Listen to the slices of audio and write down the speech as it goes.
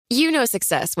You know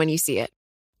success when you see it.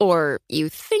 Or you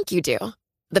think you do.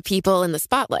 The people in the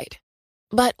spotlight.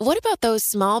 But what about those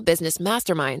small business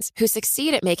masterminds who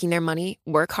succeed at making their money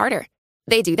work harder?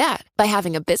 They do that by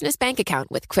having a business bank account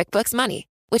with QuickBooks Money,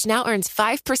 which now earns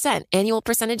 5% annual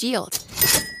percentage yield.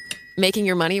 Making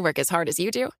your money work as hard as you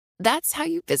do? That's how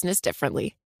you business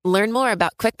differently. Learn more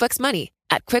about QuickBooks Money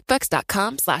at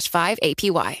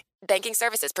quickbooks.com/5APY. Banking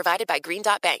services provided by Green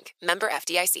Dot Bank. Member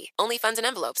FDIC. Only funds and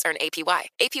envelopes earn APY.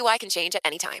 APY can change at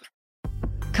any time.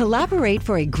 Collaborate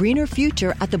for a greener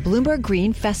future at the Bloomberg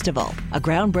Green Festival, a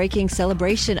groundbreaking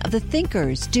celebration of the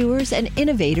thinkers, doers, and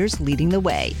innovators leading the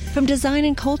way. From design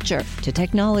and culture to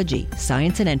technology,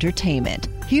 science, and entertainment.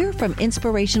 Hear from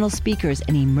inspirational speakers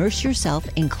and immerse yourself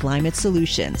in climate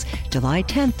solutions. July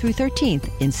 10th through 13th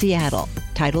in Seattle.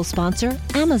 Title sponsor,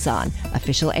 Amazon.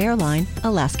 Official airline,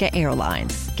 Alaska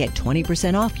Airlines. Get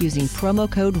 20% off using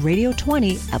promo code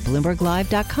radio20 at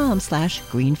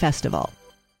BloombergLive.com/greenfestival.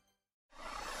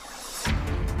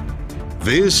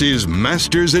 This is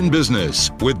Masters in Business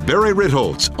with Barry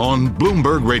Ritholtz on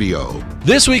Bloomberg Radio.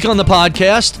 This week on the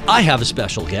podcast, I have a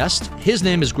special guest. His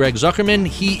name is Greg Zuckerman.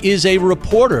 He is a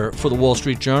reporter for the Wall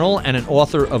Street Journal and an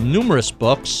author of numerous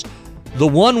books. The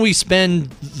one we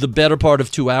spend the better part of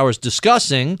 2 hours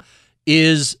discussing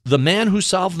is The Man Who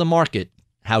Solved the Market,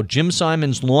 how Jim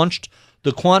Simons launched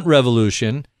the quant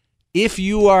revolution. If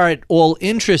you are at all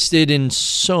interested in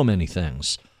so many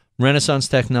things, Renaissance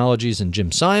Technologies and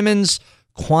Jim Simons,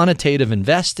 quantitative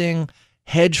investing,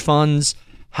 hedge funds,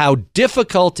 how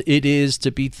difficult it is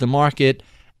to beat the market,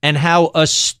 and how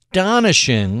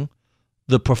astonishing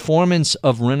the performance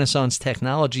of Renaissance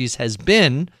Technologies has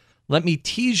been, let me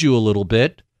tease you a little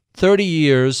bit. 30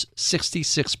 years,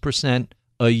 66%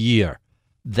 a year.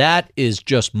 That is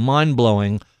just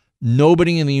mind-blowing.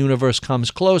 Nobody in the universe comes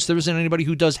close. There isn't anybody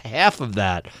who does half of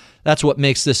that. That's what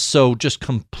makes this so just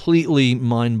completely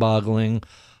mind-boggling.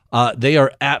 They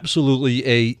are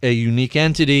absolutely a unique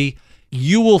entity.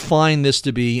 You will find this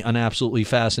to be an absolutely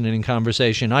fascinating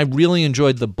conversation. I really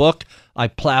enjoyed the book. I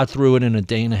plowed through it in a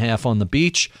day and a half on the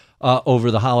beach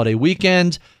over the holiday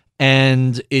weekend,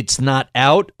 and it's not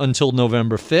out until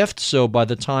November 5th. So by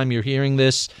the time you're hearing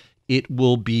this, it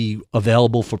will be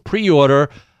available for pre-order.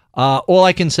 All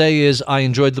I can say is I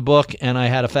enjoyed the book, and I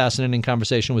had a fascinating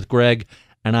conversation with Greg,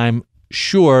 and I'm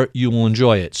sure you will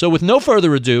enjoy it. So with no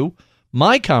further ado,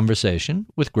 my conversation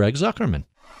with Greg Zuckerman.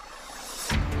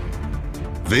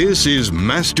 This is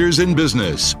Masters in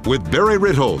Business with Barry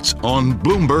Ritholtz on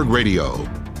Bloomberg Radio.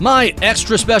 My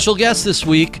extra special guest this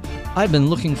week, I've been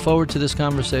looking forward to this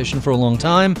conversation for a long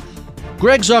time.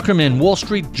 Greg Zuckerman, Wall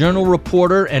Street Journal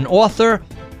reporter and author,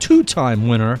 two-time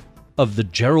winner of the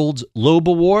Gerald Loeb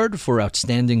Award for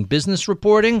Outstanding Business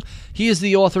Reporting. He is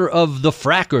the author of The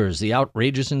Frackers, the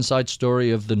outrageous inside story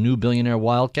of the new billionaire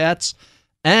Wildcats,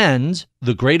 and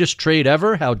The Greatest Trade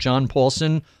Ever, how John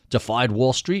Paulson defied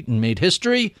Wall Street and made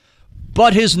history.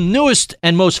 But his newest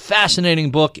and most fascinating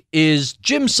book is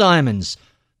Jim Simons,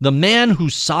 The Man Who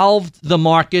Solved the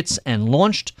Markets and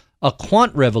Launched a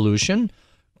Quant Revolution.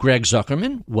 Greg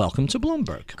Zuckerman, welcome to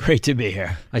Bloomberg. Great to be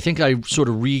here. I think I sort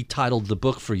of retitled the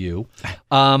book for you.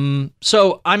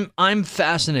 So I'm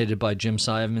fascinated by Jim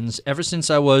Simons ever since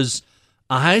I was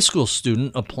a high school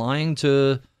student applying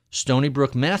to Stony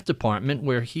Brook Math Department,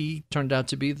 where he turned out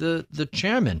to be the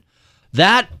chairman.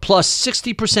 That plus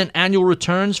 60% annual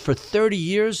returns for 30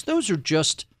 years, those are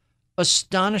just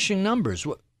astonishing numbers.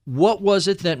 What was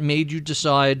it that made you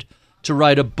decide to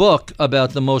write a book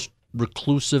about the most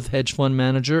reclusive hedge fund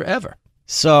manager ever?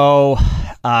 So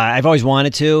I've always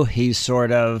wanted to. He's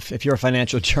sort of, if you're a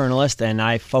financial journalist, and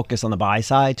I focus on the buy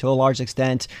side to a large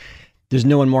extent, there's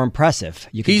no one more impressive.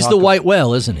 He's the white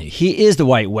whale, isn't he? He is the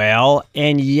white whale,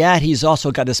 and yet he's also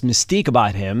got this mystique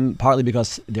about him, partly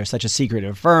because they're such a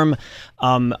secretive firm.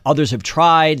 Others have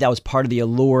tried. That was part of the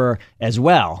allure as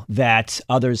well, that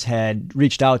others had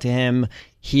reached out to him.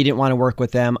 He didn't want to work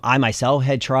with them. I myself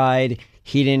had tried.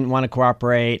 He didn't want to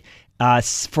cooperate.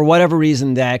 For whatever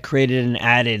reason, that created and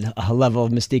added a level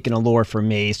of mystique and allure for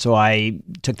me, so I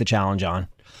took the challenge on.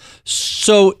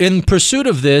 So in pursuit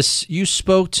of this, you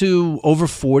spoke to over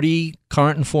 40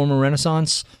 current and former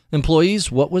Renaissance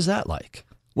employees. What was that like?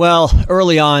 Well,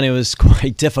 early on, it was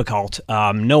quite difficult.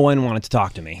 No one wanted to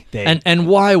talk to me. And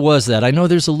why was that? I know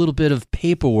there's a little bit of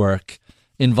paperwork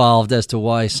involved as to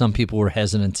why some people were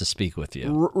hesitant to speak with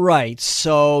you. Right.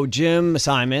 So Jim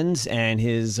Simons and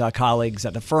his colleagues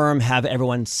at the firm have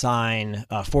everyone sign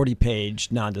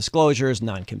 40-page non-disclosures,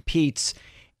 non-competes,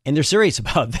 and they're serious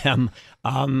about them.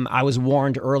 I was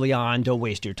warned early on, don't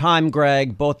waste your time,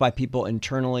 Greg, both by people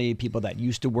internally, people that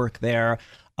used to work there.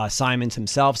 Simons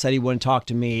himself said he wouldn't talk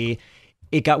to me.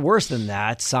 it got worse than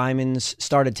that. Simons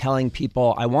started telling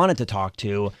people I wanted to talk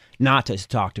to not to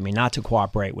talk to me, not to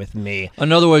cooperate with me.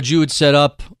 In other words, you would set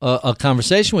up a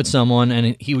conversation with someone,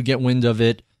 and he would get wind of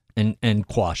it and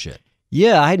quash it.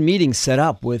 Yeah, I had meetings set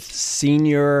up with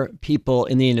senior people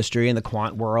in the industry, in the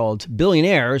quant world,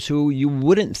 billionaires who you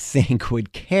wouldn't think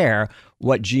would care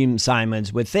what Jim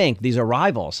Simons would think. These are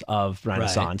rivals of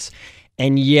Renaissance. Right.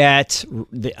 And yet,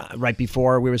 right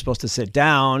before we were supposed to sit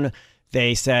down,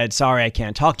 they said, sorry, I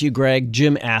can't talk to you, Greg.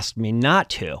 Jim asked me not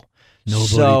to.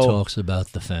 Nobody talks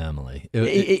about the family.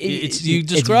 You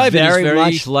describe it as very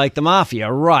much like the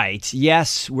mafia, right?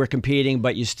 Yes, we're competing,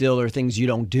 but there are things you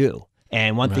don't do.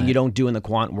 And one thing you don't do in the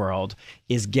quant world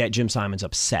is get Jim Simons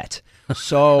upset.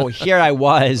 So here I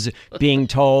was being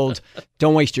told,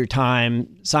 don't waste your time.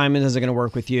 Simons isn't going to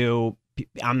work with you.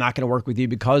 I'm not going to work with you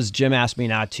because Jim asked me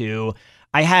not to.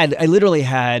 I literally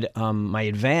had my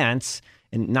advance,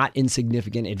 and not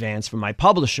insignificant advance from my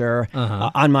publisher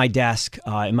on my desk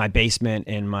in my basement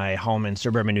in my home in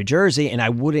suburban New Jersey, and I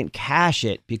wouldn't cash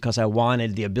it because I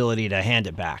wanted the ability to hand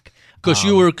it back. Because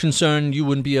you were concerned you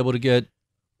wouldn't be able to get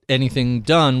anything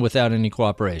done without any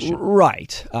cooperation.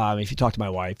 Right. If you talk to my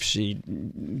wife, she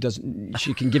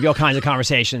can give you all kinds of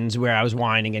conversations where I was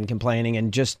whining and complaining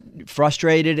and just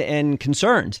frustrated and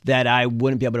concerned that I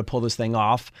wouldn't be able to pull this thing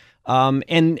off.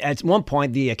 And at one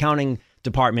point, the accounting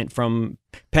department from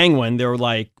Penguin, they were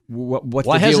like, what's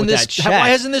the deal with that check? Why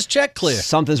hasn't this check clear?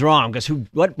 Something's wrong, because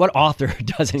what author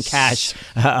doesn't cash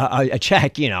a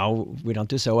check? We don't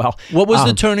do so well. What was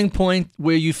the turning point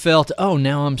where you felt, oh,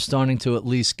 now I'm starting to at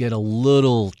least get a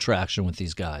little traction with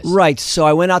these guys? Right. So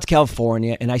I went out to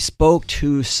California and I spoke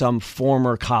to some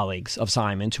former colleagues of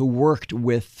Simons who worked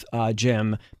with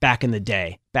Jim back in the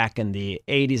day, back in the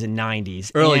 80s and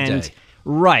 90s. Early day.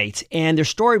 Right. And their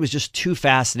story was just too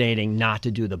fascinating not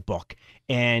to do the book,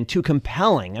 and too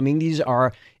compelling. I mean, these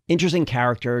are interesting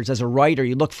characters. As a writer,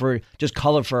 you look for just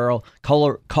colorful,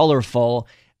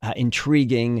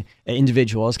 intriguing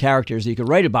individuals, characters that you could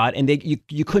write about, and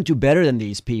you couldn't do better than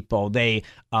these people. They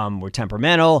were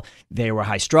temperamental, they were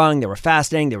high-strung, they were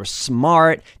fascinating, they were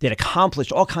smart, they'd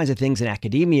accomplished all kinds of things in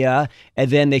academia,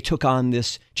 and then they took on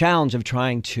this challenge of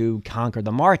trying to conquer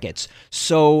the markets.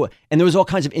 So, and there was all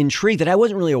kinds of intrigue that I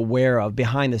wasn't really aware of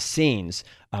behind the scenes.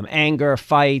 Anger,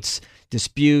 fights,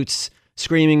 disputes,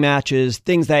 screaming matches,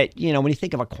 things that, when you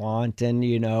think of a quant and,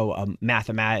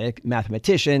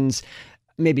 mathematicians,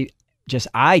 maybe just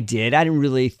I didn't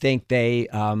really think they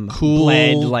cool,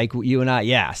 bled like you and I.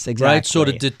 Yes, exactly. Right, sort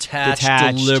of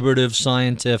detached, deliberative,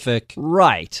 scientific.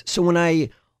 Right. So when I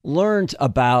learned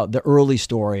about the early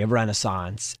story of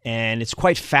Renaissance, and it's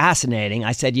quite fascinating,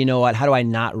 I said, you know what, how do I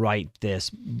not write this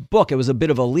book? It was a bit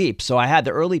of a leap. So I had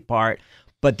the early part,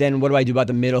 but then what do I do about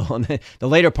the middle and the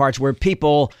later parts where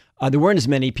people, there weren't as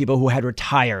many people who had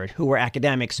retired, who were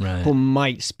academics, who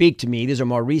might speak to me. These are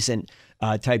more recent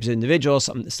types of individuals.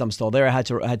 Some still there. I had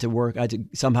to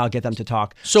somehow get them to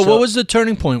talk. So what was the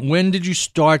turning point? When did you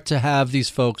start to have these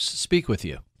folks speak with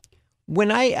you?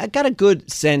 When I got a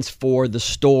good sense for the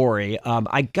story,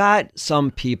 I got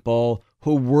some people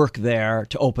who work there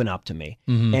to open up to me.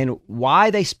 Mm-hmm. And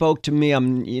why they spoke to me,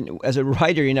 as a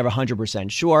writer, you're never 100%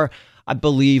 sure. I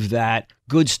believe that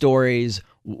good stories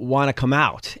want to come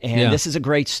out. And this is a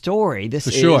great story. This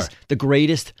is the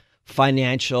greatest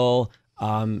financial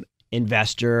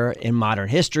investor in modern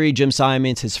history. Jim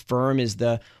Simons, his firm is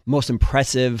the most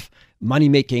impressive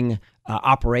money-making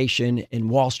operation in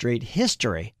Wall Street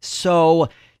history. So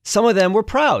some of them were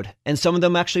proud, and some of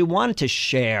them actually wanted to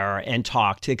share and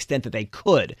talk to the extent that they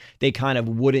could. They kind of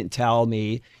wouldn't tell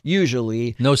me,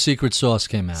 usually. No secret sauce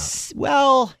came out.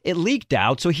 Well, it leaked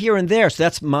out, so here and there. So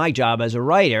that's my job as a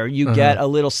writer. You get a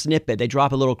little snippet. They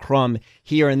drop a little crumb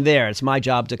here and there. It's my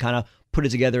job to kind of put it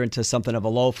together into something of a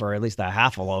loaf, or at least a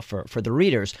half a loaf for the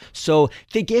readers. So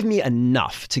they gave me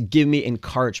enough to give me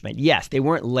encouragement. Yes, they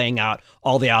weren't laying out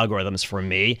all the algorithms for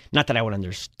me. Not that I would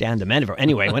understand them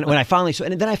anyway. When I finally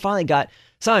and then I finally got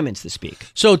Simons to speak.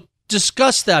 So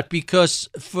discuss that, because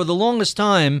for the longest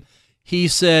time he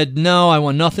said, "No, I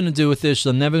want nothing to do with this.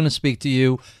 I'm never going to speak to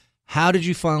you." How did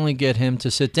you finally get him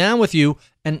to sit down with you,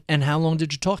 and how long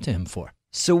did you talk to him for?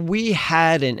 So we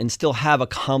had and still have a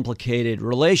complicated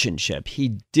relationship.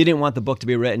 He didn't want the book to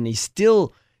be written. He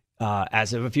still,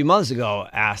 as of a few months ago,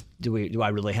 asked, do I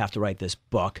really have to write this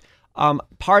book?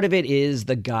 Part of it is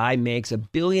the guy makes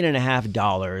 $1.5 billion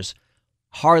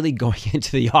hardly going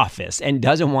into the office and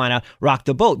doesn't want to rock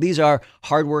the boat. These are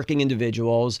hardworking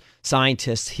individuals,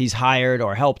 scientists he's hired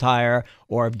or helped hire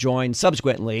or have joined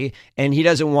subsequently, and he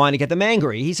doesn't want to get them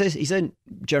angry. He's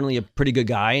generally a pretty good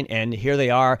guy, and here they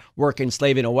are working,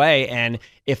 slaving away. And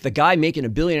if the guy making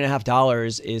 $1.5 billion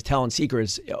is telling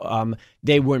secrets,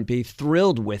 they wouldn't be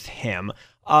thrilled with him.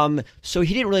 So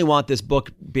he didn't really want this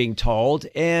book being told.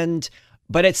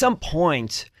 But at some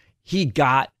point, he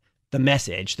got the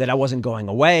message that I wasn't going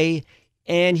away,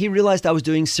 and he realized I was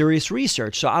doing serious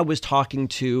research. So I was talking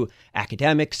to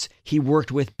academics he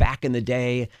worked with back in the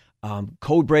day,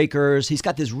 code breakers. He's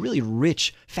got this really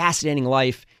rich, fascinating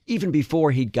life even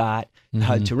before he got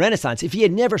to Renaissance. If he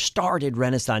had never started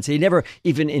Renaissance, he never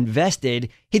even invested,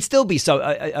 he'd still be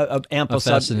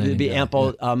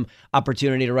ample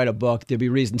opportunity to write a book. There'd be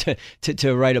reason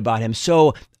to write about him.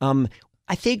 So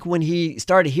I think when he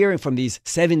started hearing from these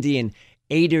 70 and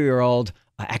 80-year-old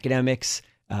academics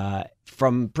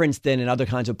from Princeton and other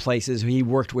kinds of places who he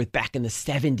worked with back in the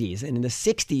 70s and in the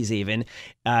 60s even,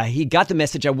 he got the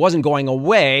message I wasn't going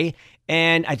away.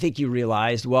 And I think he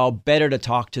realized, well, better to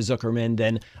talk to Zuckerman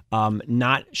than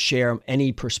not share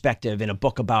any perspective in a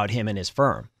book about him and his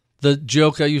firm. The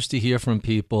joke I used to hear from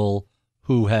people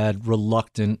who had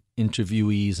reluctant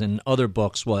interviewees in other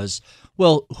books was,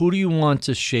 well, who do you want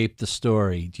to shape the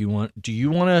story? Do you want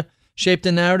to shape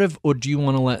the narrative, or do you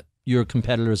want to let your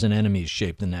competitors and enemies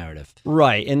shape the narrative?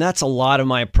 Right, and that's a lot of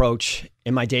my approach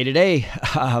in my day-to-day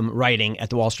writing at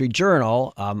the Wall Street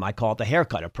Journal. I call it the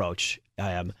haircut approach.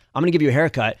 I'm going to give you a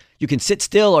haircut. You can sit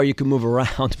still or you can move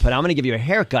around, but I'm going to give you a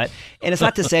haircut. And it's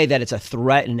not to say that it's a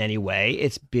threat in any way.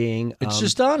 It's being... it's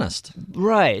just honest.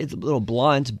 Right, it's a little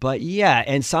blunt, but yeah.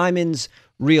 And Simons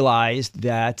realized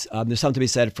that there's something to be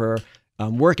said for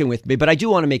working with me, but I do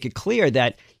want to make it clear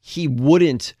that he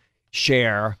wouldn't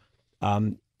share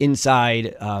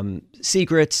inside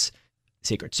secrets,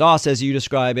 secret sauce, as you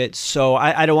describe it. So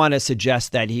I don't want to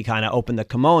suggest that he kind of opened the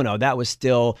kimono. That was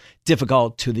still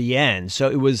difficult to the end.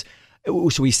 So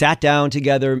so we sat down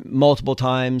together multiple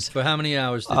times. For how many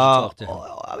hours did you talk to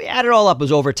him? We added it all up. It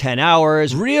was over 10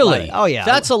 hours. Really? Oh, yeah.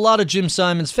 That's a lot of Jim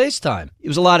Simons FaceTime. It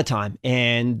was a lot of time,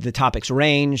 and the topics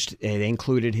ranged. They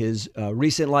included his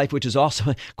recent life, which is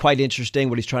also quite interesting,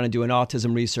 what he's trying to do in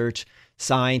autism research,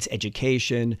 science,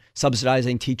 education,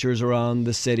 subsidizing teachers around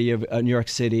the city of New York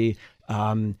City,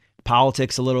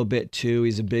 politics a little bit too.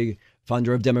 He's a big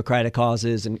funder of democratic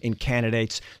causes and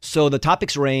candidates. So the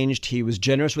topics ranged. He was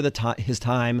generous with his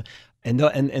time and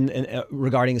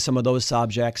regarding some of those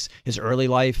subjects, his early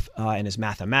life and his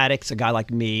mathematics. A guy like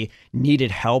me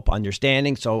needed help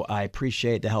understanding, so I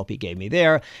appreciate the help he gave me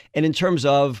there. And in terms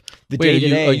of the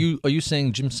day-to-day... Are you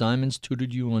saying Jim Simons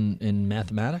tutored you in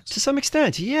mathematics? To some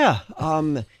extent, yeah.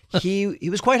 He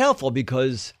was quite helpful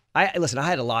because, I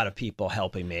had a lot of people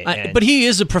helping me. But he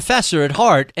is a professor at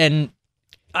heart, and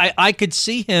I could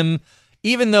see him,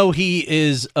 even though he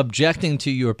is objecting to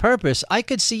your purpose, I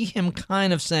could see him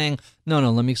kind of saying, no,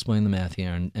 let me explain the math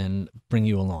here and bring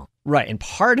you along. Right. And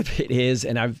part of it is,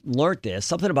 and I've learned this,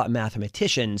 something about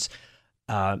mathematicians,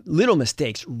 little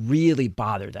mistakes really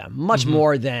bother them much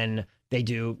more than they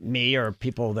do me or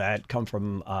people that come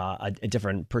from a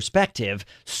different perspective.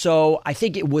 So I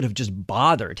think it would have just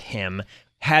bothered him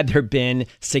had there been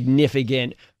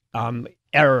significant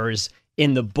errors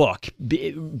in the book, be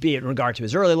it in regard to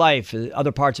his early life,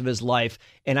 other parts of his life.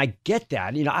 And I get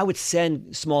that. I would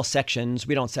send small sections.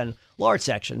 We don't send large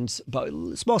sections, but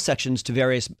small sections to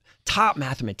various top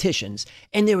mathematicians.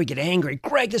 And they would get angry.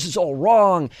 Greg, this is all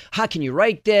wrong. How can you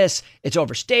write this? It's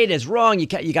overstated. It's wrong. You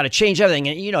got to change everything.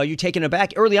 And, you're taken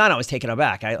aback. Early on, I was taken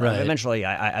aback. Eventually,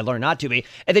 I learned not to be.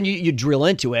 And then you drill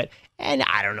into it. And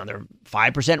I don't know, their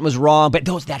 5% was wrong, but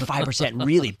that 5%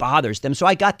 really bothers them. So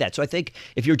I got that. So I think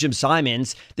if you're Jim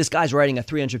Simons, this guy's writing a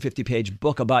 350-page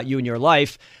book about you and your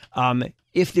life.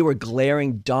 If there were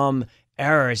glaring, dumb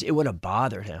errors, it would have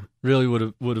bothered him. Really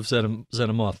would have set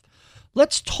him off.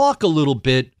 Let's talk a little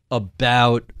bit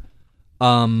about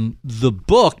the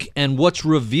book and what's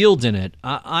revealed in it.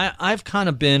 I've kind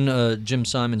of been a Jim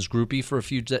Simons groupie for a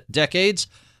few decades.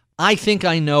 I think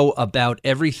I know about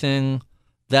everything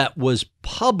that was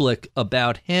public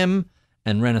about him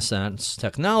and Renaissance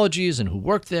Technologies and who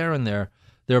worked there and their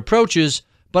approaches,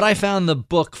 but I found the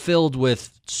book filled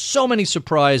with so many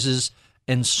surprises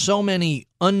and so many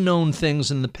unknown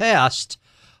things in the past.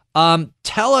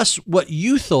 Tell us what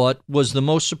you thought was the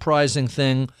most surprising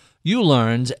thing you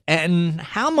learned, and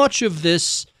how much of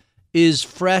this is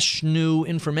fresh, new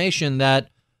information that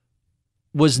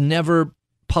was never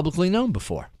publicly known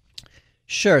before.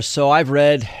 Sure. So I've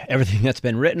read everything that's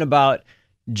been written about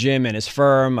Jim and his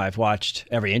firm. I've watched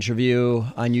every interview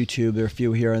on YouTube. There are a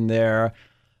few here and there.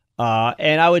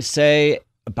 And I would say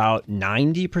about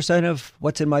 90% of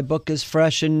what's in my book is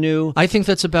fresh and new. I think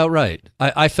that's about right.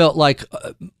 I felt like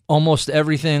almost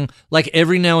everything, like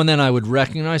every now and then I would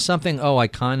recognize something. Oh, I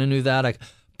kind of knew that.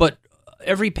 But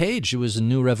every page, it was a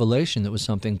new revelation that was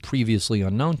something previously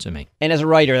unknown to me. And as a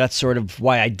writer, that's sort of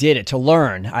why I did it, to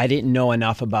learn. I didn't know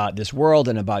enough about this world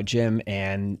and about Jim,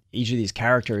 and each of these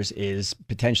characters is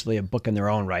potentially a book in their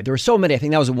own right. There were so many. I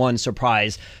think that was one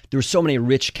surprise. There were so many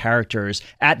rich characters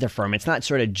at the firm. It's not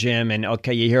sort of Jim and,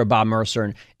 okay, you hear Bob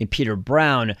Mercer and Peter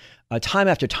Brown. Time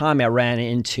after time, I ran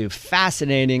into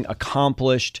fascinating,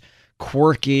 accomplished,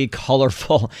 quirky,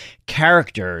 colorful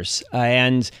characters.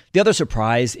 And the other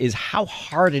surprise is how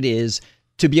hard it is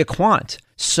to be a quant.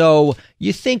 So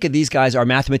you think of these guys are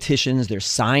mathematicians, they're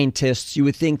scientists. You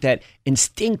would think that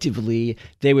instinctively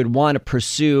they would want to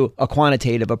pursue a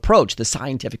quantitative approach, the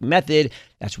scientific method.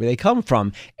 That's where they come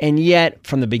from. And yet,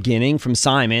 from the beginning, from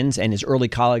Simons and his early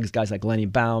colleagues, guys like Lenny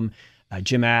Baum,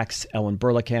 Jim Axe, Ellen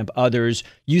Burlekamp, others,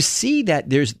 you see that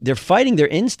they're fighting their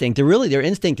instinct. Their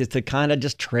instinct is to kind of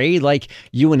just trade like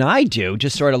you and I do,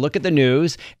 just sort of look at the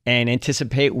news and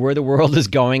anticipate where the world is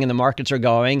going and the markets are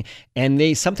going. And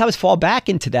they sometimes fall back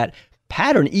into that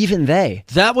pattern, even they.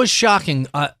 That was shocking.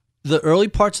 The early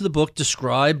parts of the book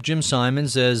describe Jim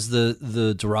Simons as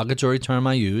the derogatory term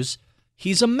I use.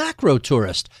 He's a macro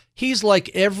tourist. He's like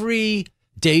every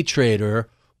day trader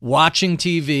watching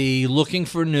TV, looking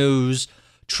for news,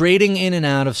 trading in and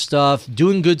out of stuff,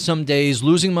 doing good some days,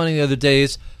 losing money the other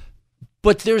days.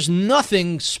 But there's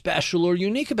nothing special or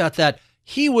unique about that.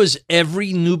 He was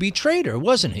every newbie trader,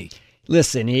 wasn't he?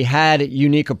 Listen, he had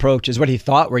unique approaches, what he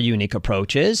thought were unique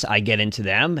approaches. I get into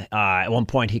them. At one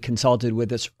point, he consulted with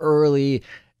this early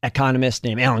economist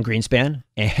named Alan Greenspan,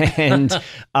 and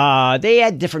they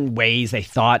had different ways they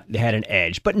thought they had an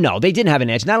edge. But no, they didn't have an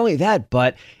edge. Not only that,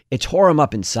 but it tore him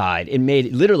up inside. It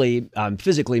literally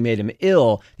physically made him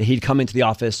ill that he'd come into the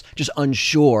office just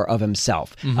unsure of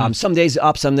himself. Some days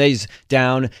up, some days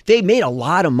down. They made a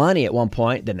lot of money at one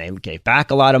point. Then they gave back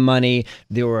a lot of money.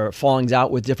 There were fallings out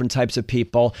with different types of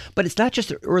people. But it's not just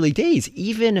the early days.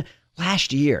 Even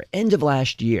last year, end of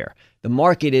last year, the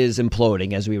market is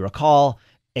imploding, as we recall.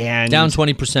 And down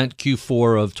 20%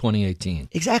 Q4 of 2018.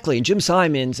 Exactly. And Jim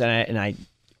Simons, and I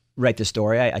write the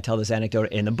story, I tell this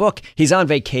anecdote in the book. He's on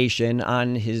vacation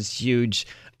on his huge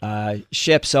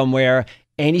ship somewhere,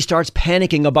 and he starts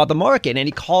panicking about the market. And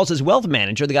he calls his wealth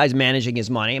manager, the guy's managing his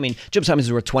money. I mean, Jim Simons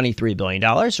is worth $23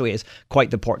 billion, so he has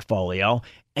quite the portfolio.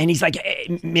 And he's like,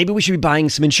 hey, maybe we should be buying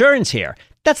some insurance here.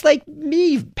 That's like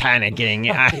me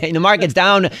panicking. The market's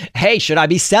down. Hey, should I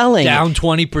be selling? Down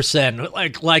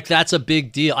 20%. Like that's a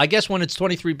big deal. I guess when it's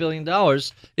 $23 billion,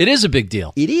 it is a big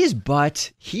deal. It is, but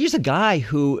he's a guy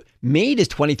who made his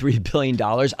 $23 billion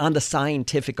on the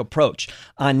scientific approach,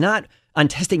 on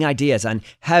testing ideas, on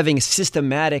having a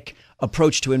systematic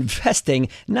approach to investing,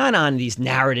 not on these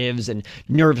narratives and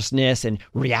nervousness and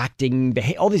reacting,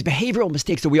 all these behavioral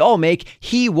mistakes that we all make.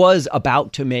 He was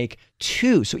about to make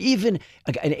too. So even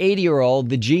an 80-year-old,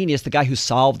 the genius, the guy who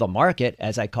solved the market,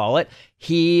 as I call it,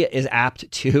 he is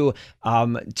apt to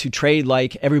trade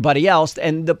like everybody else.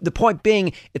 And the point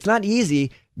being, it's not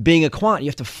easy being a quant. You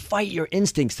have to fight your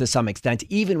instincts to some extent,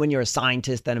 even when you're a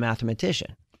scientist and a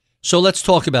mathematician. So let's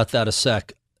talk about that a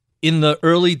sec. In the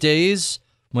early days,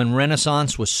 when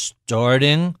Renaissance was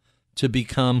starting to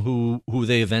become who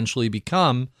they eventually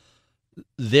become,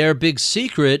 their big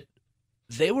secret,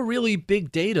 they were really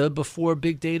big data before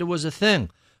big data was a thing.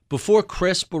 Before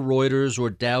CRISP or Reuters or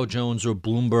Dow Jones or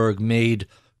Bloomberg made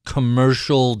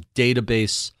commercial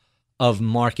database of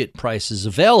market prices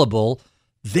available,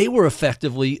 they were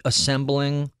effectively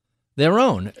assembling their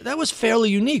own. That was fairly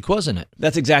unique, wasn't it?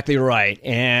 That's exactly right.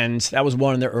 And that was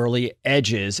one of their early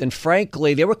edges. And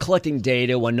frankly, they were collecting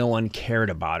data when no one cared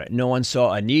about it. No one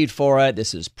saw a need for it.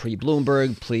 This is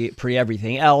pre-Bloomberg,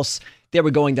 pre-everything else. They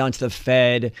were going down to the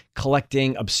Fed,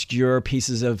 collecting obscure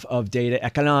pieces of data,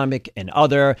 economic and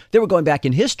other. They were going back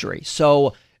in history.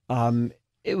 So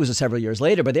it was several years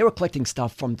later, but they were collecting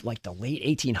stuff from like the late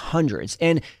 1800s.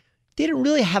 And they didn't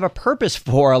really have a purpose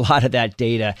for a lot of that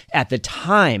data at the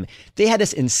time. They had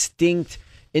this instinct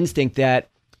that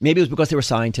maybe it was because they were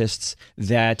scientists,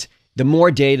 that the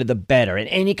more data, the better. And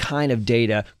any kind of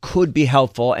data could be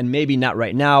helpful, and maybe not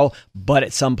right now, but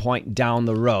at some point down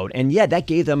the road. And yeah, that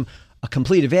gave them a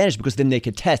complete advantage because then they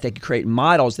could test, they could create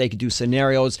models, they could do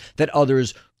scenarios that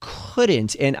others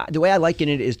couldn't. And the way I liken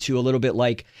it is to a little bit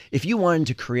like if you wanted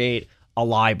to create a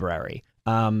library,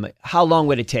 how long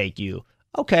would it take you?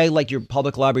 okay, like your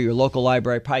public library, your local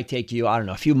library, probably take you, I don't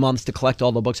know, a few months to collect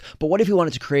all the books. But what if you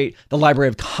wanted to create the Library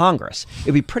of Congress?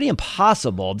 It'd be pretty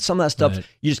impossible. Some of that stuff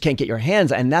you just can't get your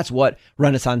hands on, and that's what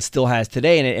Renaissance still has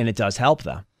today, and it does help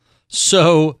them.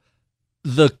 So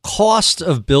the cost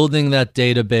of building that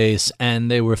database,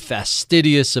 and they were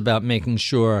fastidious about making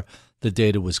sure the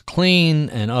data was clean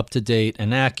and up to date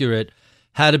and accurate,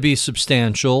 had to be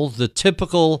substantial. The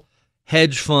typical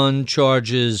hedge fund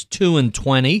charges 2 and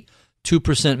 20,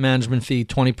 2% management fee,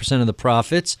 20% of the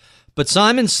profits. But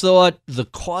Simons thought the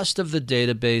cost of the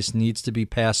database needs to be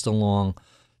passed along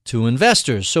to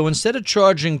investors. So instead of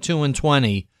charging 2 and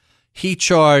 20, he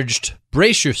charged,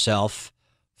 brace yourself,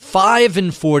 5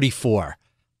 and 44.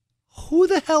 Who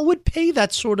the hell would pay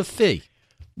that sort of fee?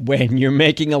 When you're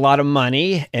making a lot of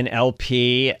money, an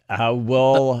LP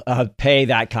will pay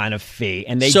that kind of fee,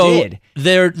 and they did.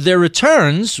 Their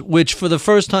returns, which for the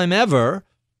first time ever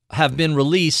have been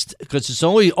released, because it's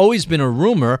always been a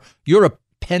rumor. You're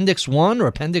Appendix 1 or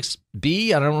Appendix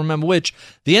B, I don't remember which.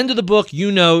 The end of the book, you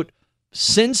note,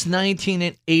 since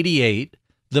 1988,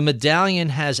 the Medallion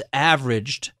has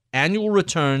averaged annual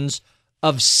returns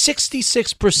of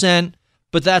 66%.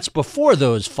 But that's before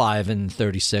those 5 and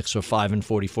 36 or 5 and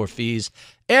 44 fees.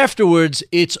 Afterwards,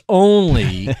 it's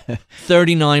only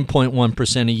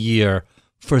 39.1% a year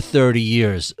for 30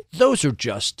 years. Those are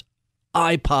just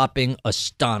eye-popping,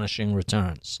 astonishing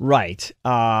returns. Right.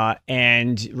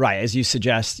 As you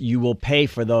suggest, you will pay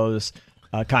for those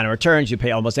kind of returns. You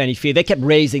pay almost any fee. They kept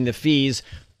raising the fees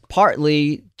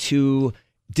partly to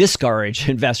discourage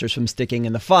investors from sticking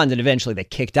in the fund, and eventually they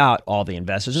kicked out all the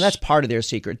investors, and that's part of their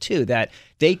secret too, that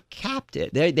they capped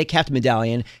it. They capped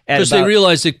Medallion because they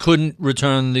realized it couldn't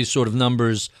return these sort of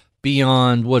numbers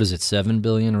beyond, what is it, $7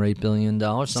 billion or $8 billion?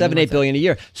 $7-8 billion a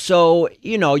year. So,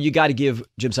 you got to give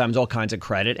Jim Simons all kinds of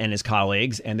credit and his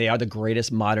colleagues, and they are the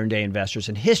greatest modern day investors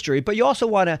in history. But you also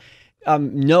want to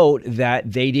note that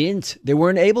they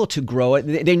weren't able to grow it.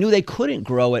 They knew they couldn't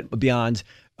grow it beyond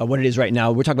what it is right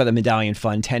now. We're talking about the Medallion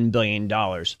Fund, $10 billion.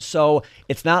 So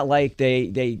it's not like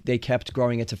they kept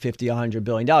growing it to $50, $100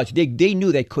 billion. They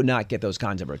knew they could not get those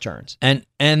kinds of returns. And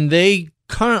they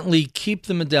currently keep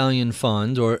the Medallion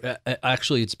Fund, or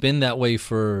actually it's been that way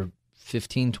for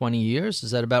 15, 20 years.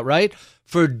 Is that about right?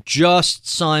 For just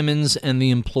Simons and the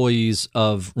employees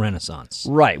of Renaissance.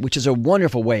 Right, which is a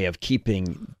wonderful way of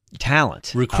keeping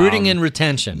talent. Recruiting and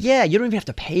retention. Yeah, you don't even have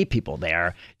to pay people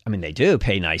there. I mean, they do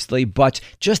pay nicely, but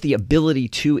just the ability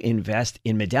to invest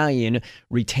in Medallion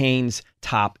retains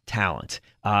top talent.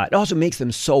 It also makes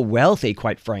them so wealthy,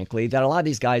 quite frankly, that a lot of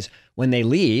these guys, when they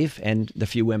leave, and the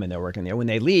few women that are working there, when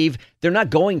they leave, they're not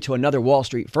going to another Wall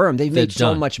Street firm. They've made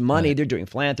so much money. Right. They're doing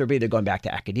philanthropy. They're going back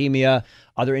to academia,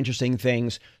 other interesting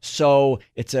things. So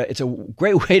it's a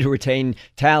great way to retain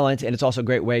talent, and it's also a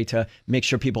great way to make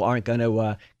sure people aren't going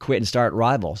to quit and start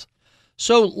rivals.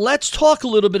 So let's talk a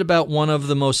little bit about one of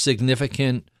the most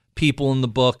significant people in the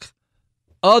book,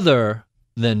 other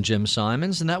than Jim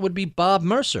Simons, and that would be Bob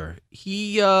Mercer.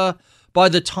 He, by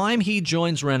the time he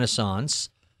joins Renaissance,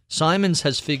 Simons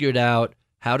has figured out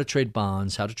how to trade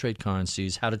bonds, how to trade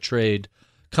currencies, how to trade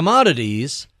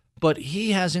commodities, but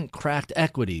he hasn't cracked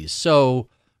equities. So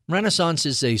Renaissance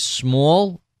is a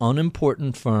small,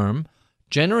 unimportant firm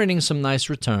generating some nice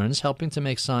returns, helping to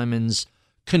make Simons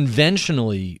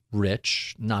conventionally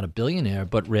rich, not a billionaire,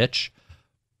 but rich.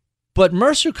 But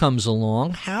Mercer comes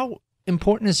along. How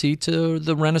important is he to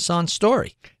the Renaissance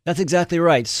story? That's exactly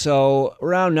right. So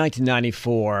around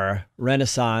 1994,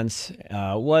 Renaissance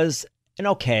was an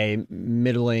okay,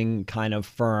 middling kind of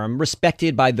firm,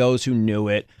 respected by those who knew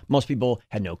it. Most people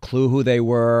had no clue who they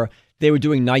were. They were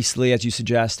doing nicely, as you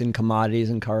suggest, in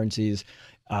commodities and currencies,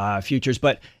 futures,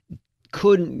 but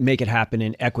couldn't make it happen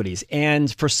in equities.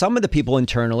 And for some of the people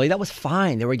internally, that was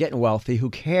fine. They were getting wealthy. Who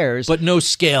cares? But no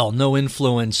scale, no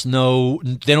influence, they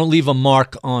don't leave a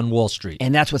mark on Wall Street.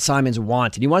 And that's what Simons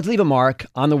wanted. He wanted to leave a mark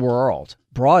on the world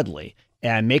broadly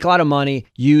and make a lot of money,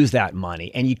 use that money.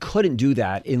 And you couldn't do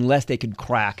that unless they could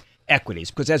crack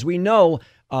equities. Because as we know,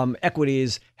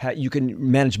 equities, you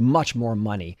can manage much more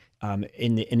money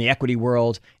in the equity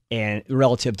world and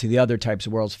relative to the other types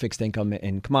of worlds, fixed income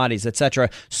and commodities, et cetera.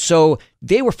 So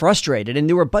they were frustrated, and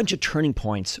there were a bunch of turning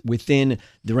points within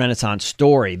the Renaissance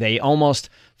story. They almost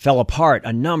fell apart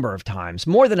a number of times,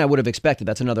 more than I would have expected.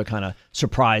 That's another kind of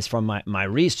surprise from my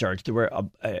research. There were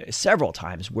several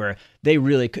times where they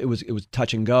really, it was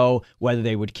touch and go, whether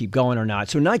they would keep going or not.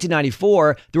 So in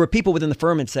 1994, there were people within the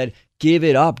firm that said, give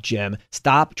it up, Jim.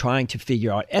 Stop trying to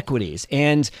figure out equities.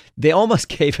 And they almost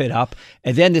gave it it up.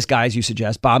 And then this guy, as you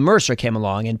suggest, Bob Mercer came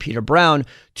along, and Peter Brown,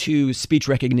 two speech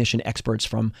recognition experts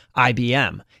from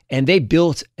IBM. And they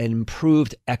built an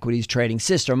improved equities trading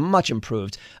system, much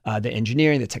improved. The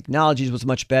engineering, the technologies was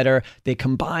much better. They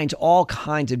combined all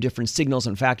kinds of different signals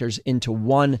and factors into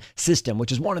one system,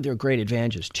 which is one of their great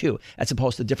advantages too, as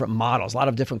opposed to different models. A lot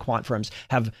of different quant firms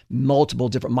have multiple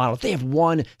different models. They have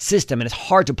one system, and it's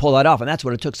hard to pull that off. And that's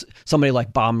what it took somebody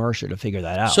like Bob Mercer to figure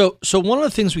that out. So one of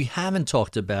the things we haven't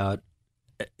talked about,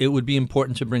 it would be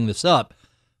important to bring this up.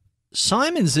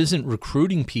 Simons isn't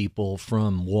recruiting people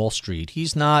from Wall Street.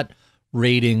 He's not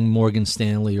rating Morgan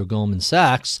Stanley or Goldman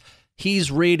Sachs. He's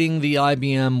rating the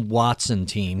IBM Watson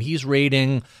team. He's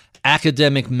rating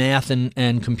academic math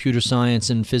and computer science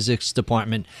and physics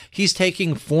department. He's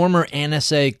taking former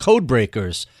NSA code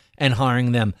breakers and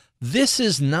hiring them. This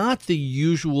is not the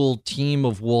usual team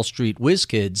of Wall Street whiz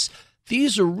kids.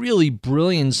 These are really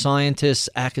brilliant scientists,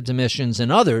 academicians,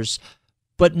 and others.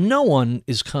 But no one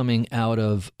is coming out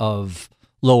of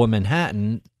Lower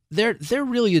Manhattan. They're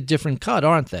really a different cut,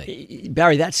 aren't they?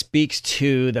 Barry, that speaks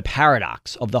to the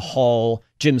paradox of the whole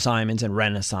Jim Simons and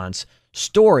Renaissance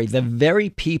story. The very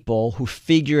people who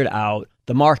figured out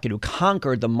the market, who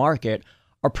conquered the market,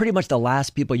 are pretty much the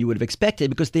last people you would have expected,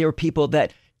 because they were people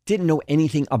that didn't know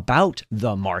anything about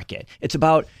the market. Didn't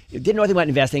know anything about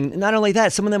investing. Not only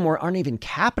that, some of them aren't even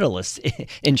capitalists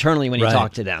internally when you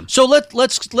talk to them. So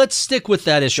let's stick with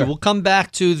that issue. Sure. We'll come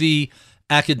back to the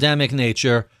academic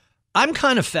nature. I'm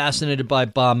kind of fascinated by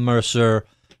Bob Mercer.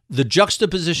 The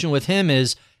juxtaposition with him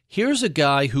is, here's a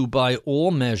guy who, by all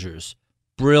measures,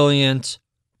 brilliant,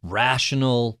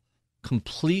 rational,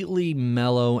 completely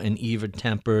mellow and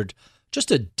even-tempered,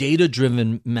 just a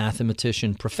data-driven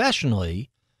mathematician professionally.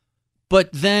 But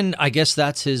then I guess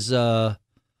that's his Dr.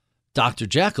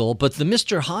 Jekyll. But the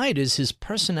Mr. Hyde is his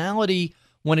personality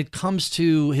when it comes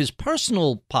to his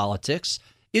personal politics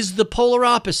is the polar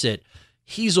opposite.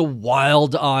 He's a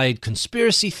wild-eyed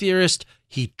conspiracy theorist.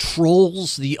 He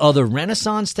trolls the other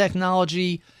Renaissance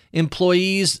technology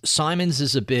employees. Simons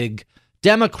is a big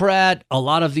Democrat. A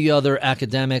lot of the other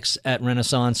academics at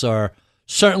Renaissance are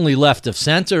certainly left of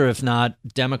center, if not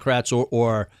Democrats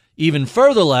or even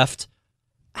further left.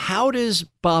 How does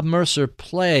Bob Mercer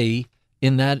play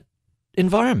in that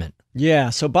environment? Yeah,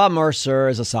 so Bob Mercer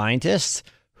is a scientist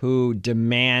who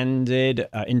demanded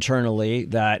internally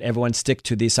that everyone stick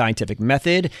to the scientific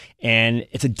method, and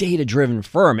it's a data-driven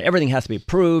firm. Everything has to be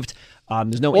proved.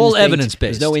 There's no all instinct,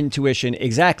 evidence-based. There's no intuition,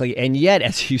 exactly. And yet,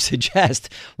 as you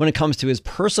suggest, when it comes to his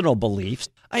personal beliefs,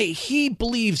 he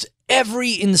believes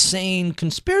every insane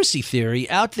conspiracy theory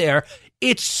out there.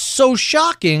 It's so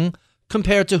shocking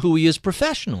compared to who he is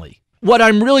professionally. What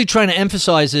I'm really trying to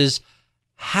emphasize is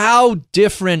how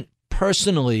different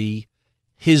personally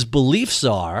his beliefs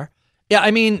are. Yeah,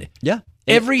 I mean,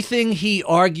 everything he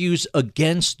argues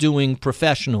against doing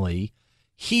professionally,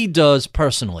 he does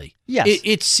personally. Yes.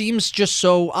 It seems just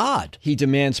so odd. He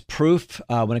demands proof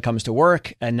when it comes to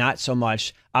work, and not so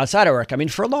much outside of work. I mean,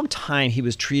 for a long time, he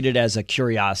was treated as a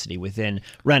curiosity within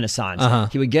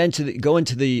Renaissance. He would go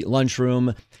into the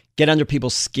lunchroom, get under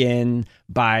people's skin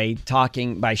by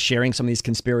sharing some of these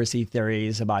conspiracy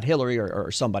theories about Hillary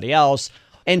or somebody else.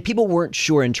 And people weren't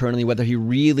sure internally whether he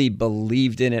really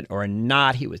believed in it or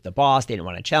not. He was the boss. They didn't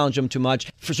want to challenge him too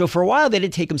much. So for a while, they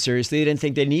didn't take him seriously. They didn't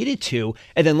think they needed to.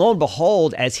 And then lo and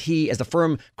behold, as the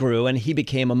firm grew and he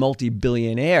became a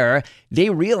multi-billionaire,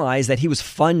 they realized that he was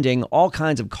funding all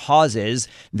kinds of causes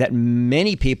that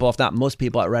many people, if not most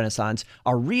people at Renaissance,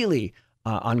 are really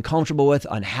uncomfortable with,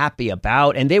 unhappy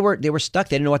about, and they were stuck.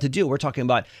 They didn't know what to do. We're talking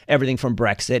about everything from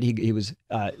Brexit. He was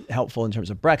helpful in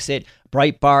terms of Brexit.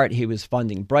 Breitbart, he was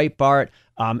funding Breitbart.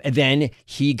 And then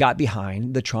he got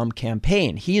behind the Trump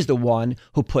campaign. He's the one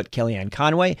who put Kellyanne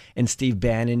Conway and Steve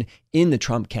Bannon in the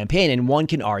Trump campaign. And one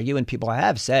can argue, and people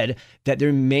have said, that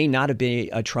there may not have been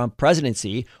a Trump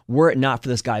presidency were it not for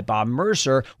this guy, Bob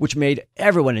Mercer, which made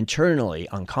everyone internally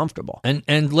uncomfortable.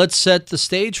 And let's set the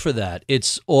stage for that.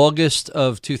 It's August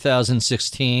of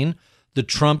 2016. The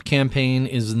Trump campaign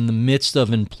is in the midst of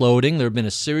imploding. There have been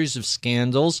a series of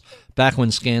scandals back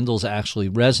when scandals actually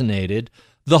resonated.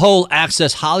 The whole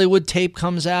Access Hollywood tape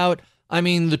comes out. I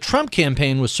mean, the Trump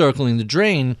campaign was circling the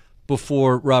drain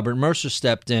before Robert Mercer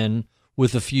stepped in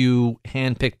with a few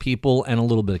handpicked people and a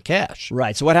little bit of cash.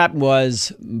 Right. So what happened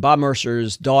was Bob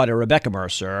Mercer's daughter, Rebecca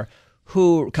Mercer,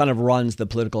 who kind of runs the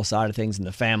political side of things in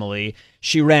the family,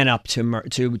 she ran up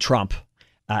to Trump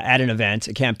at an event,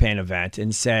 a campaign event,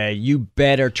 and said, "You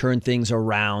better turn things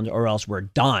around or else we're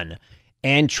done."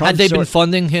 And Trump had they been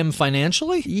funding him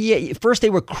financially? Yeah, first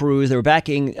they were Cruz. They were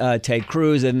backing Ted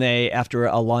Cruz, and after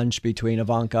a lunch between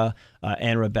Ivanka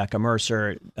and Rebecca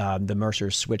Mercer, the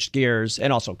Mercers switched gears,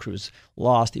 and also Cruz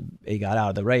lost. He got out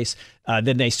of the race.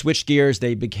 Then they switched gears.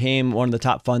 They became one of the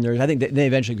top funders. I think they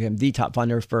eventually became the top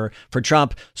funder for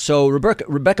Trump. So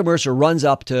Rebecca Mercer runs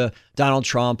up to Donald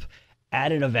Trump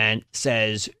at an event,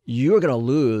 says, you're going to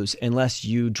lose unless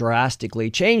you drastically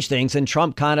change things. And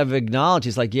Trump kind of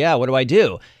acknowledges, like, yeah, what do I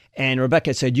do? And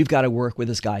Rebecca said, you've got to work with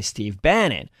this guy, Steve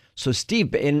Bannon. So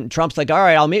and Trump's like, all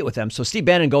right, I'll meet with him. So Steve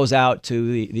Bannon goes out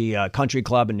to the country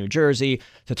club in New Jersey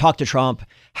to talk to Trump,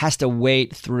 has to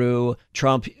wait through.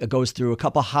 Trump goes through a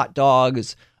couple hot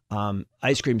dogs,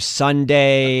 ice cream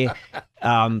sundae,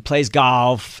 plays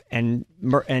golf, and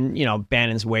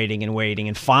Bannon's waiting,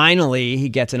 and finally he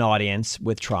gets an audience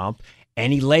with Trump,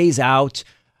 and he lays out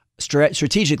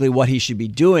strategically what he should be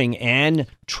doing, and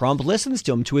Trump listens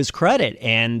to him, to his credit,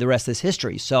 and the rest is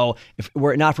history. So if it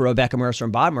were not for Rebecca Mercer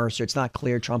and Bob Mercer, it's not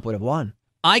clear Trump would have won.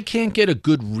 I can't get a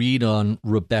good read on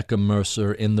Rebecca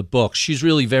Mercer in the book. She's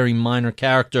really a very minor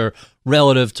character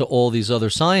relative to all these other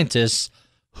scientists.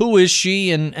 Who is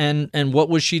she, and what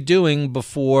was she doing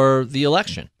before the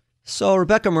election? So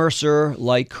Rebecca Mercer,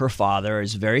 like her father,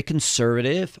 is very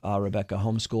conservative. Rebecca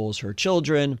homeschools her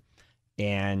children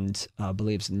and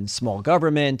believes in small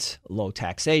government, low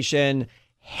taxation,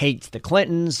 hates the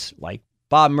Clintons, like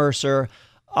Bob Mercer.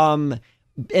 But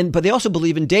they also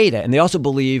believe in data, and they also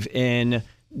believe in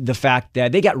the fact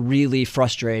that they got really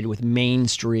frustrated with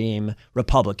mainstream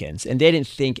Republicans, and they didn't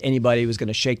think anybody was going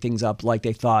to shake things up like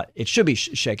they thought it should be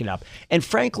shaken up. And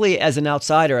frankly, as an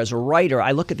outsider, as a writer,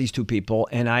 I look at these two people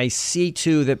and I see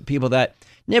too that people that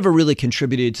never really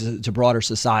contributed to broader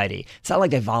society. It's not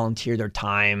like they volunteer their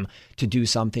time to do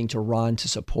something, to run, to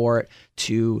support,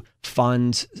 to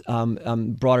fund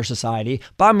broader society.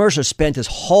 Bob Mercer spent his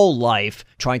whole life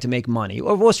trying to make money.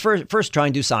 Well, was first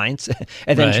trying to do science,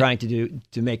 and then trying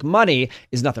to make money.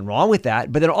 There's nothing wrong with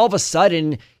that. But then all of a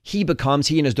sudden, he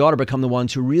and his daughter become the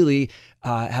ones who really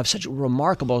have such a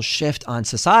remarkable shift on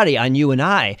society, on you and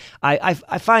I.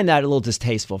 I find that a little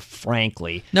distasteful,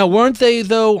 frankly. Now, weren't they,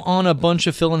 though, on a bunch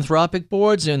of philanthropic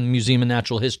boards in Museum of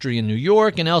Natural History in New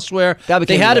York and elsewhere?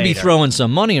 They had to be throwing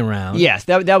some money around. Yes,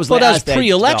 that was. Well, that was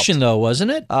pre-election, though,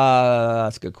 wasn't it?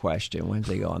 That's a good question. When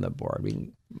did they go on the board? We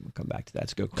can come back to that.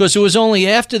 That's a good question. Because it was only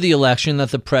after the election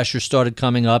that the pressure started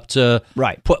coming up to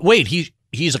wait.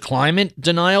 He's a climate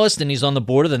denialist, and he's on the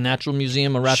board of the Natural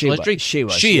Museum of Natural History.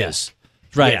 She is.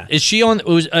 Right. Yeah. Is she on?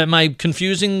 Am I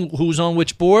confusing who's on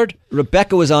which board?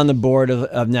 Rebecca was on the board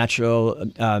of Natural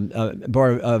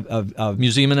board of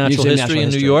Museum of Natural History in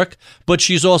New York, but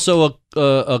she's also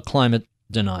a climate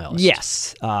denialist.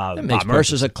 Yes. Bob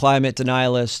Mercer's a climate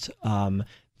denialist.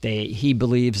 He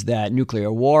believes that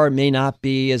nuclear war may not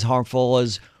be as harmful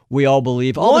as we all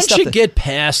believe. Once you get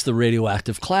past the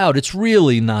radioactive cloud, it's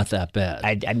really not that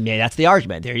bad. I mean, that's the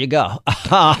argument. There you go.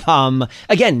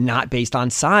 Again, not based on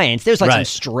science. There's some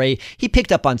stray. He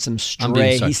picked up on some stray. I'm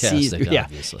being sarcastic,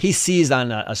 obviously. He seized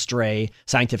on a stray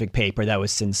scientific paper that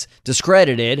was since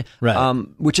discredited. Right.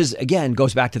 Which is, again,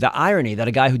 goes back to the irony that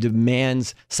a guy who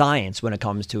demands science when it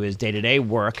comes to his day-to-day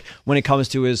work, when it comes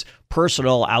to his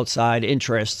personal outside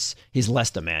interests, he's less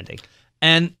demanding.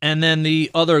 And then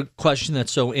the other question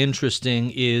that's so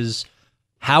interesting is,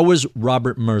 how was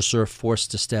Robert Mercer forced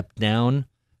to step down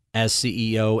as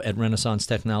CEO at Renaissance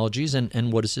Technologies,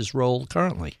 and what is his role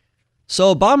currently?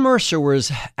 So Bob Mercer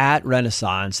was at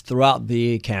Renaissance throughout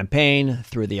the campaign,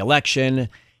 through the election,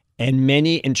 and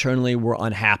many internally were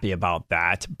unhappy about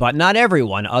that, but not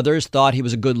everyone. Others thought he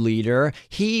was a good leader.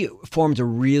 He formed a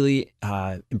really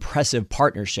impressive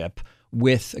partnership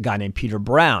with a guy named Peter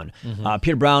Brown. Mm-hmm.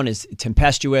 Peter Brown is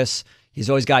tempestuous. He's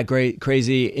always got great,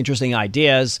 crazy, interesting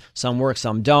ideas. Some work,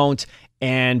 some don't.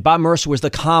 And Bob Mercer was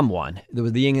the calm one. There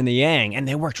was the yin and the yang, and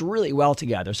they worked really well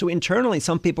together. So internally,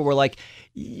 some people were like,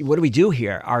 what do we do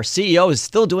here? Our CEO is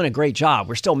still doing a great job.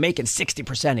 We're still making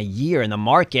 60% a year in the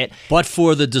market. But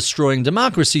for the destroying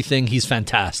democracy thing, he's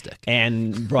fantastic.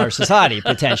 And broader society,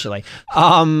 potentially.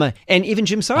 And even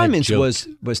Jim Simons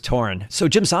was torn. So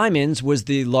Jim Simons was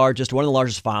one of the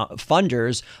largest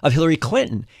funders of Hillary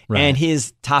Clinton. Right. And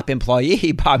his top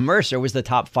employee, Bob Mercer, was the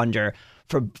top funder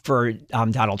for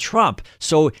Donald Trump.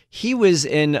 So he was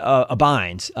in a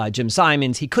bind. Jim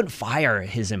Simons, he couldn't fire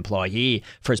his employee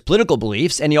for his political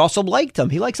beliefs, and he also liked him.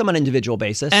 He likes him on an individual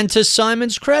basis. And to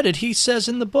Simons' credit, he says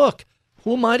in the book,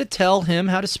 who am I to tell him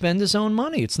how to spend his own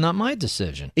money? It's not my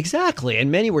decision. Exactly. And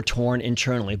many were torn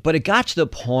internally. But it got to the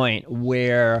point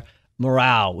where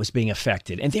morale was being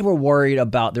affected, and they were worried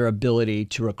about their ability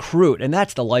to recruit, and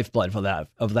that's the lifeblood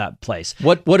of that place.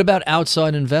 What about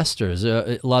outside investors?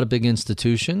 A lot of big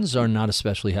institutions are not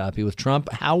especially happy with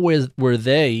Trump. How were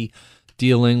they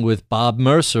dealing with Bob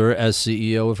Mercer as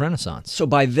CEO of Renaissance? So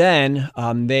by then,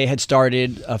 they had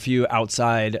started a few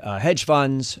outside hedge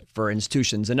funds for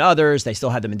institutions and others. They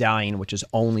still had the medallion, which is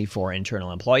only for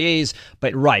internal employees.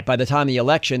 But by the time of the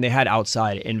election, they had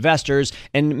outside investors,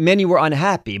 and many were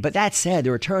unhappy. But that said,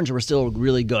 the returns were still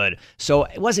really good. So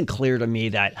it wasn't clear to me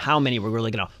that how many were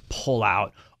really going to pull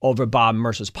out over Bob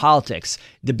Mercer's politics.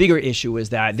 The bigger issue is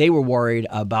that they were worried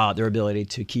about their ability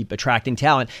to keep attracting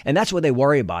talent, and that's what they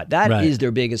worry about. That is their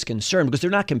biggest concern, because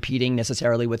they're not competing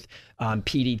necessarily with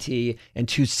PDT and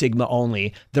Two Sigma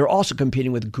only. They're also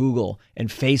competing with Google and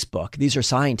Facebook. These are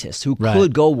scientists who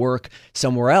could go work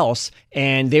somewhere else,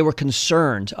 and they were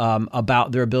concerned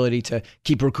about their ability to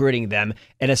keep recruiting them.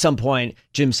 And at some point,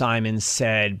 Jim Simons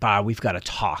said, "Bob, we've got to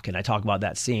talk." And I talk about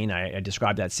that scene. I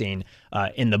described that scene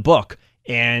in the book.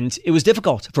 And it was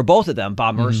difficult for both of them.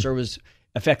 Bob Mercer was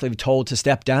effectively told to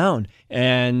step down,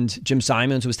 and Jim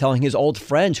Simons was telling his old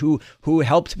friend who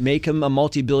helped make him a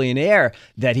multi-billionaire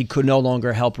that he could no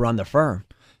longer help run the firm.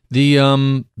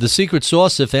 The secret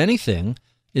sauce, if anything,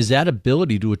 is that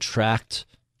ability to attract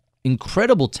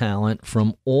incredible talent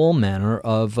from all manner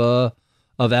of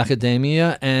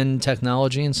academia and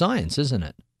technology and science, isn't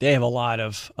it? They have a lot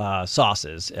of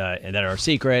sauces that are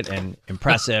secret and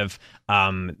impressive.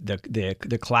 They're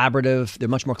collaborative. They're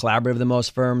much more collaborative than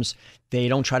most firms. They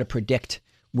don't try to predict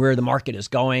where the market is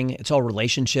going. It's all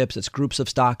relationships. It's groups of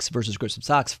stocks versus groups of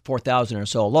stocks, 4,000 or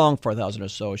so long, 4,000 or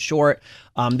so short.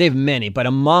 They have many, but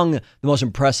among the most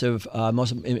impressive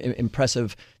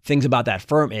things about that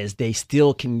firm is they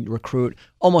still can recruit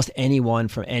almost anyone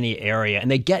from any area, and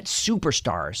they get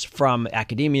superstars from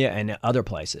academia and other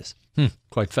places.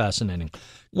 Quite fascinating.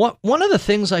 One of the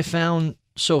things I found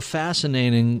so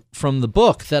fascinating from the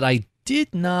book that I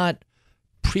did not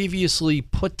previously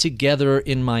put together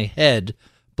in my head,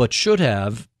 but should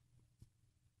have,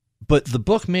 but the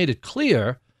book made it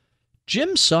clear,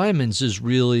 Jim Simons is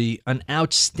really an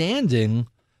outstanding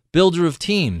builder of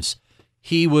teams.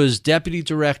 He was deputy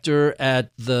director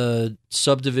at the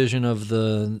subdivision of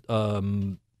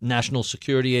the National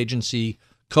Security Agency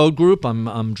Code Group.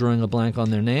 I'm drawing a blank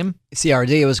on their name.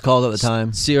 CRD it was called at the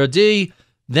time. CRD.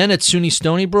 Then at SUNY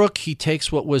Stony Brook, he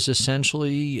takes what was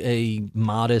essentially a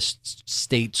modest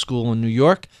state school in New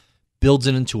York, builds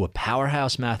it into a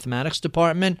powerhouse mathematics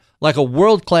department, like a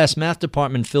world-class math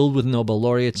department filled with Nobel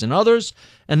laureates and others.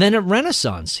 And then at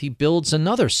Renaissance, he builds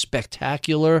another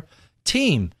spectacular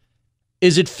team.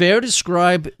 Is it fair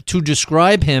to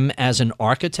describe him as an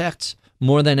architect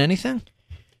more than anything?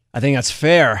 I think that's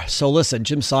fair. So listen,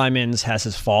 Jim Simons has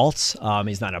his faults.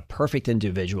 He's not a perfect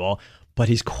individual, but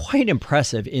he's quite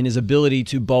impressive in his ability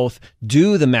to both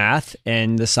do the math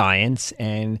and the science,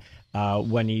 and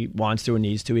when he wants to or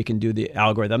needs to, he can do the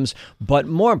algorithms. But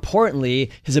more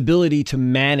importantly, his ability to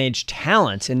manage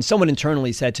talent. And someone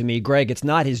internally said to me, Greg, it's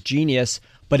not his genius,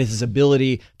 but it's his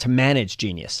ability to manage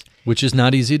genius. Which is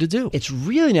not easy to do. It's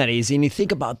really not easy. And you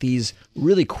think about these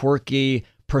really quirky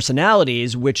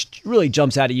personalities, which really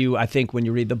jumps out at you, I think, when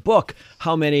you read the book,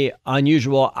 how many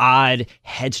unusual, odd,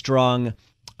 headstrong,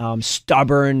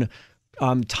 stubborn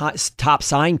top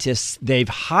scientists they've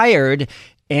hired.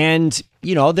 And,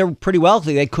 you know, they're pretty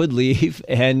wealthy. They could leave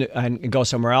and go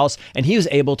somewhere else. And he was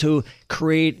able to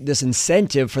create this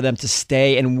incentive for them to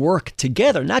stay and work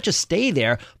together, not just stay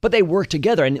there, but they work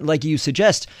together. And like you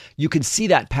suggest, you can see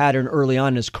that pattern early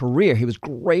on in his career. He was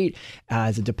great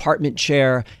as a department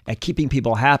chair at keeping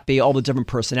people happy, all the different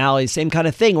personalities, same kind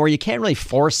of thing, where you can't really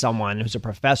force someone who's a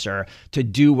professor to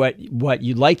do what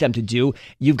you'd like them to do.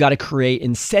 You've got to create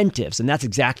incentives. And that's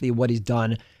exactly what he's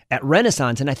done at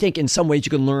Renaissance. And I think in some ways you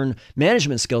can learn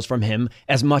management skills from him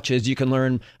as much as you can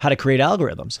learn how to create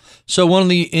algorithms. So one of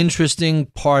the interesting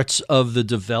parts of the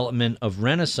development of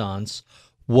Renaissance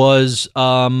was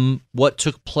what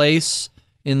took place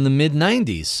in the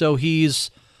mid-90s. So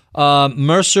he's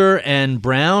Mercer and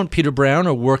Peter Brown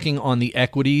are working on the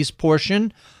equities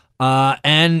portion,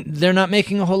 and they're not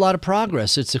making a whole lot of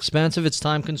progress. It's expensive, it's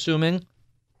time-consuming,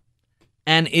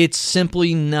 and it's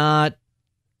simply not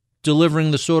delivering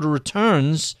the sort of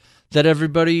returns that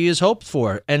everybody has hoped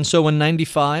for. And so in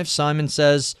 95, Simon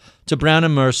says to Brown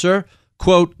and Mercer,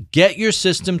 quote, "Get your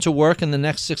system to work in the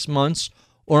next 6 months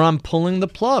or I'm pulling the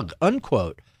plug,"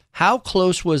 unquote. How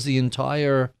close was the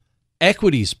entire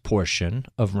equities portion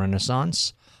of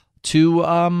Renaissance to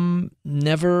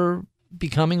never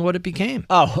becoming what it became?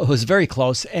 Oh, it was very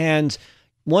close. And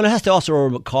one has to also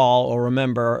recall or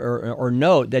remember or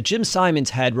note that Jim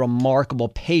Simons had remarkable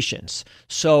patience.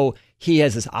 So he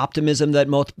has this optimism that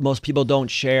most people don't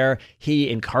share. He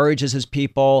encourages his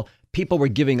people. People were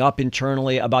giving up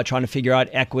internally about trying to figure out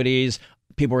equities.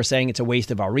 People were saying it's a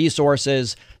waste of our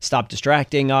resources. Stop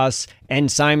distracting us.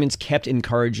 And Simons kept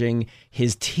encouraging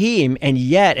his team. And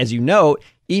yet, as you note,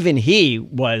 even he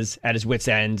was at his wit's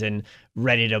end and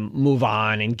ready to move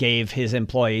on and gave his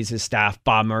employees, his staff,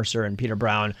 Bob Mercer and Peter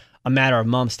Brown, a matter of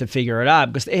months to figure it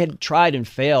out because they had tried and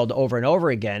failed over and over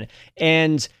again.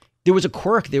 And there was a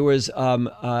quirk. There was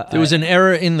an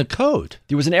error in the code.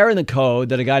 There was an error in the code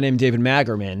that a guy named David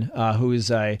Magerman, who is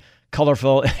a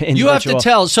colorful individual. You have to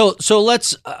tell. So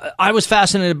let's. I was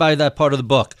fascinated by that part of the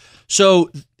book. So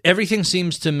everything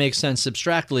seems to make sense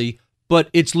abstractly, but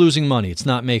it's losing money. It's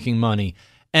not making money.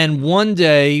 And one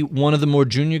day, one of the more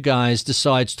junior guys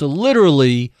decides to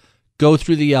literally go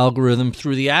through the algorithm,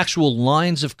 through the actual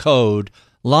lines of code,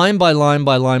 line by line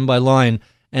by line by line,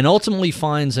 and ultimately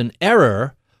finds an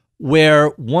error where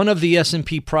one of the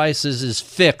S&P prices is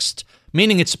fixed,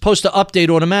 meaning it's supposed to update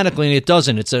automatically, and it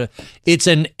doesn't. It's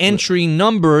an entry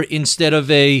number instead of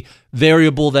a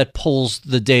variable that pulls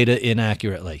the data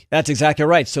inaccurately. That's exactly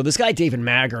right. So this guy, David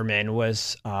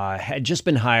Magerman, had just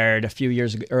been hired a few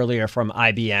years earlier from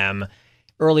IBM.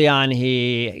 Early on,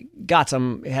 he had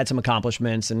some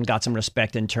accomplishments and got some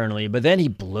respect internally, but then he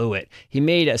blew it. He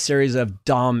made a series of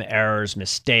dumb errors,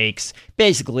 mistakes.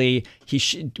 Basically,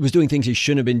 he was doing things he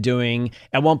shouldn't have been doing.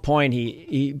 At one point,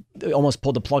 he almost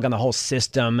pulled the plug on the whole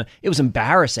system. It was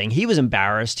embarrassing. He was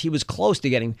embarrassed. He was close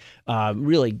to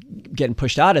really getting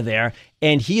pushed out of there.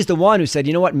 And he's the one who said,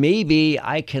 you know what, maybe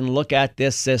I can look at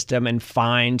this system and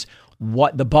find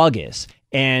what the bug is.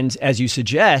 And as you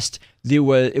suggest, it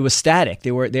was static.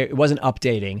 It wasn't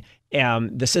updating.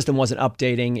 The system wasn't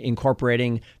updating,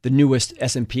 incorporating the newest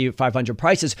S&P 500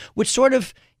 prices, which sort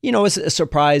of, is a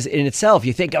surprise in itself.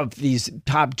 You think of these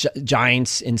top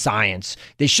giants in science.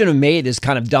 They should have made this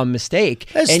kind of dumb mistake.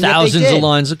 There's thousands of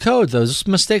lines of code. Those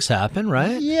mistakes happen,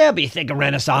 right? Yeah, but you think of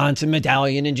Renaissance and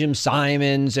Medallion and Jim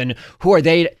Simons, and who are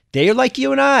they? They're like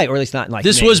you and I, or at least not like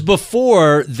This me. was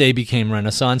before they became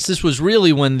Renaissance. This was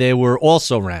really when they were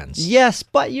also Rands. Yes,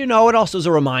 but it also is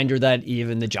a reminder that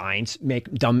even the giants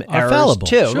make dumb errors fallible,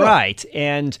 too. Sure. Right.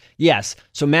 And yes,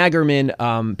 so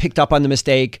Magerman picked up on the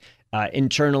mistake.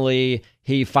 Internally,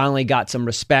 he finally got some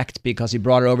respect because he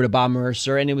brought it over to Bob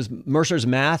Mercer, and it was Mercer's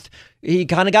math. He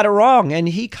kind of got it wrong, and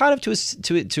he kind of,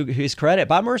 to his credit,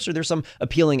 Bob Mercer, there's some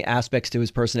appealing aspects to his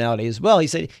personality as well. He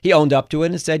said he owned up to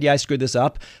it and said, "Yeah, I screwed this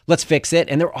up. Let's fix it,"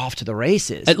 and they're off to the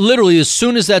races. Literally, as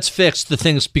soon as that's fixed, the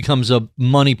thing becomes a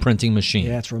money printing machine.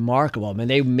 Yeah, it's remarkable. I mean,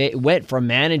 they went from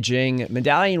managing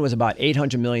Medallion was about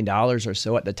 $800 million or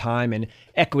so at the time, and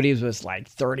equities was like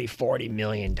 $30-40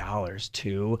 million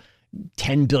to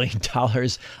 $10 billion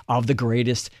of the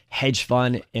greatest hedge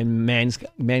fund in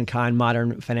mankind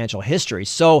modern financial history.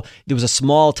 So there was a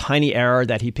small, tiny error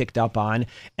that he picked up on,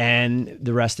 and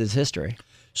the rest is history.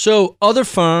 So other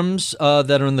firms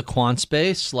that are in the quant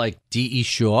space, like D.E.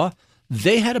 Shaw,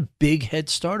 they had a big head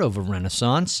start over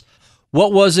Renaissance.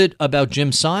 What was it about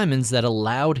Jim Simons that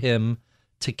allowed him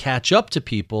to catch up to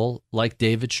people like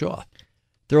David Shaw?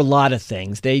 There are a lot of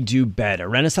things they do better.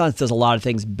 Renaissance does a lot of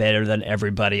things better than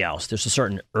everybody else. There's a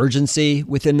certain urgency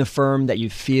within the firm that you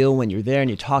feel when you're there and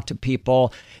you talk to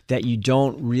people that you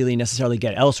don't really necessarily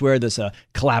get elsewhere. There's a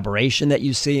collaboration that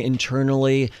you see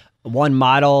internally, one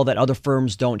model that other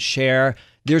firms don't share.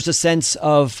 There's a sense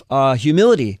of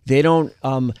humility. They don't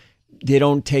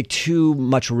take too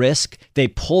much risk. They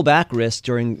pull back risk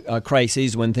during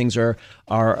crises when things are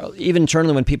even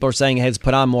internally when people are saying, hey, let's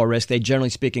put on more risk. They generally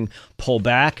speaking pull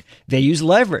back. They use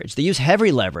leverage. They use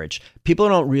heavy leverage. People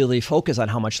don't really focus on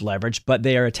how much leverage, but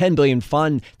they are a $10 billion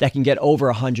fund that can get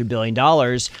over $100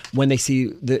 billion when they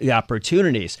see the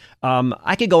opportunities.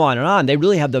 I could go on and on. They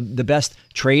really have the best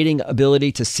trading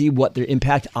ability to see what their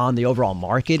impact on the overall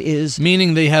market is.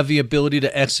 Meaning they have the ability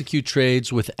to execute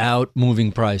trades without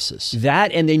moving prices.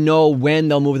 That, and they know when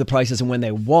they'll move the prices and when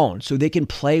they won't. So they can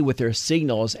play with their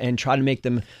signals and try to make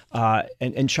them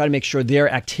and try to make sure their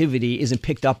activity isn't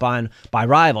picked up on by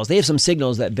rivals. They have some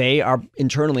signals that they are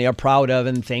internally are proud of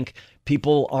and think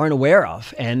people aren't aware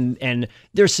of, and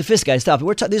there's sophisticated stuff.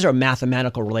 These are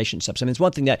mathematical relationships. I mean, it's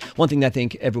one thing that I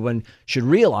think everyone should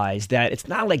realize, that it's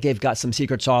not like they've got some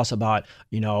secret sauce about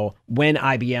when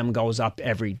IBM goes up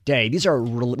every day. These are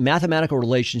mathematical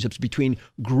relationships between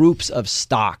groups of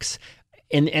stocks.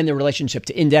 and the relationship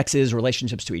to indexes,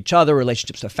 relationships to each other,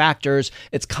 relationships to factors.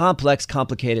 It's complex,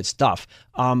 complicated stuff.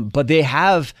 But they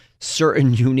have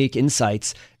certain unique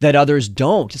insights that others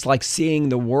don't. It's like seeing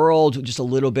the world just a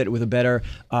little bit with a better,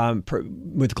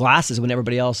 with glasses when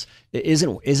everybody else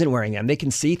isn't wearing them. They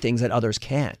can see things that others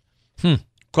can't.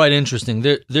 Quite interesting.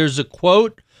 There's a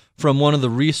quote from one of the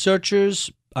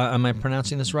researchers. Am I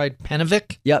pronouncing this right?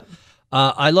 Penovic? Yep.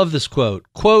 I love this quote.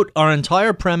 Quote, "Our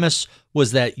entire premise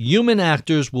was that human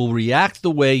actors will react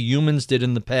the way humans did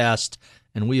in the past,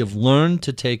 and we have learned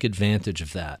to take advantage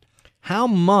of that." How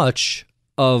much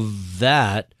of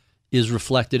that is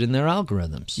reflected in their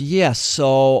algorithms? Yes. So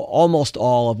almost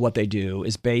all of what they do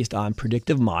is based on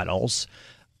predictive models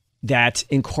that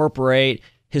incorporate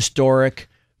historic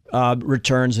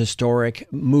returns, historic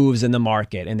moves in the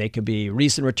market. And they could be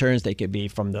recent returns. They could be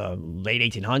from the late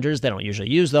 1800s. They don't usually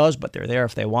use those, but they're there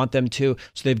if they want them to.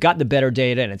 So they've got the better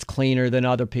data, and it's cleaner than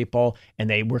other people. And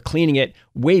they were cleaning it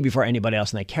way before anybody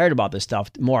else, and they cared about this stuff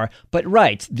more. But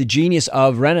right, the genius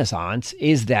of Renaissance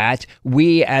is that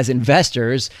we as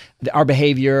investors, our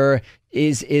behavior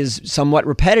is somewhat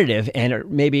repetitive, and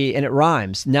it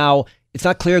rhymes. Now, it's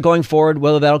not clear going forward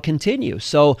whether that'll continue.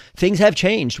 So things have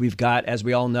changed. We've got, as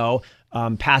we all know,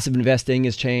 passive investing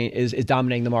is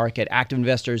dominating the market. Active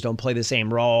investors don't play the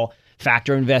same role.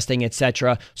 Factor investing,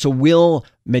 etc. So will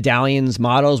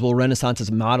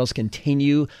Renaissance's models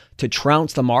continue to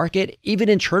trounce the market? Even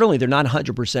internally, they're not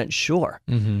 100% sure.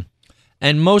 Mm-hmm.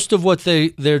 And most of what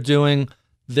they're doing,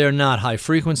 they're not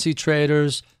high-frequency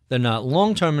traders. They're not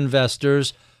long-term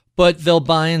investors. But they'll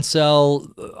buy and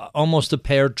sell almost a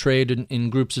paired trade in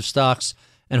groups of stocks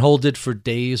and hold it for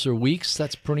days or weeks.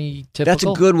 That's pretty typical. That's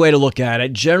a good way to look at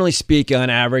it. Generally speaking, on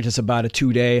average, it's about a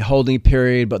 2-day holding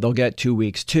period, but they'll get 2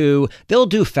 weeks too. They'll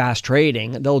do fast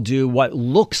trading. They'll do what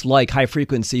looks like high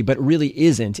frequency, but really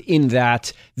isn't, in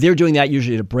that they're doing that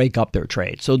usually to break up their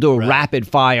trade. So they'll do a rapid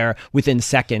fire within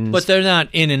seconds. But they're not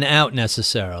in and out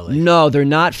necessarily. No, they're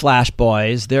not flash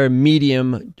boys. They're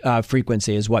medium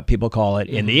frequency is what people call it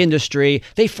in the industry.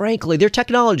 Frankly, their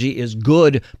technology is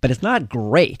good, but it's not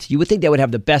great. You would think they would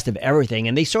have the best of everything,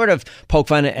 and they sort of poke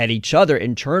fun at each other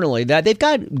internally that they've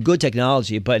got good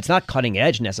technology, but it's not cutting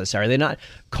edge necessarily. They're not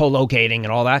co-locating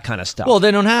and all that kind of stuff. Well, they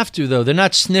don't have to, though. They're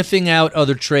not sniffing out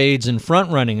other trades and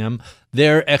front-running them.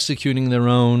 They're executing their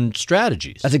own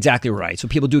strategies. That's exactly right. So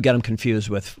people do get them confused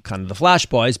with kind of the flash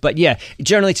boys, but yeah,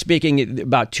 generally speaking,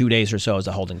 about 2 days or so is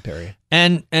a holding period.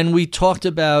 And we talked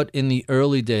about in the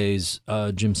early days,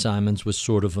 Jim Simons was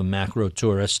sort of a macro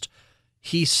tourist.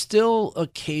 He still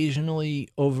occasionally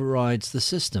overrides the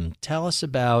system. Tell us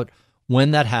about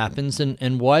when that happens,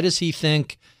 and why does he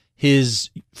think his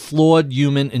flawed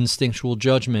human instinctual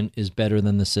judgment is better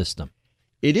than the system?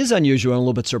 It is unusual and a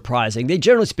little bit surprising. They,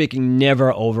 generally speaking,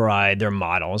 never override their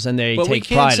models, and they take pride in that. But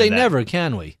we can't say never,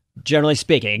 can we? Generally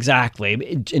speaking, exactly.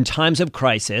 In times of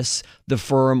crisis, the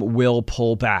firm will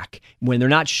pull back when they're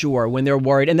not sure, when they're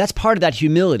worried. And that's part of that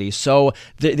humility. So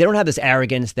they don't have this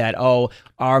arrogance that,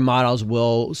 our models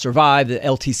will survive, the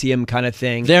LTCM kind of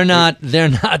thing. They're not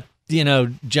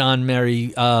John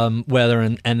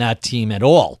Merriweather and that team at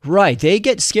all. Right. They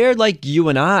get scared like you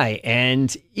and I.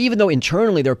 And even though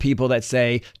internally there are people that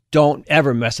say, don't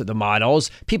ever mess with the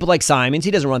models. People like Simons,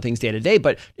 he doesn't run things day to day,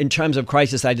 but in terms of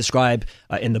crisis I describe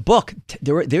in the book,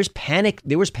 there's panic.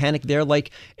 There was panic there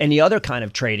like any other kind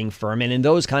of trading firm. And in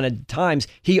those kind of times,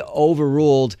 he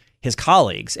overruled his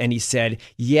colleagues and he said,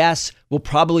 yes, we'll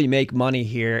probably make money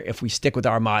here if we stick with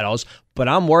our models, but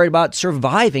I'm worried about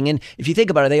surviving. And if you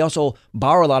think about it, they also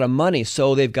borrow a lot of money.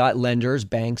 So they've got lenders,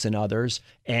 banks and others.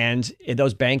 And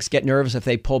those banks get nervous if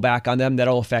they pull back on them.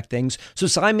 That'll affect things. So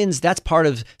that's part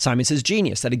of Simons'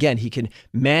 genius, that again, he can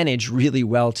manage really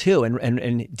well too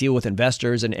and deal with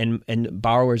investors and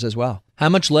borrowers as well. How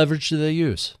much leverage do they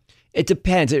use? It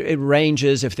depends. It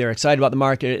ranges if they're excited about the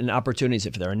market and opportunities,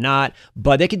 if they're not.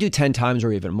 But they could do 10 times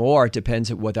or even more. It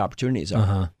depends what the opportunities are.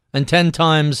 Uh-huh. And 10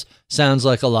 times sounds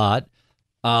like a lot.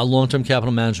 Long-term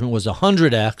capital management was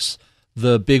 100x.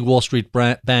 The big Wall Street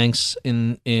banks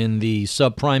in the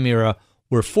subprime era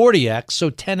were 40x, so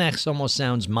 10x almost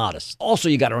sounds modest. Also,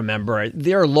 you got to remember,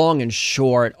 they're long and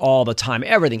short all the time.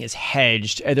 Everything is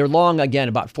hedged. They're long, again,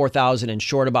 about 4,000 and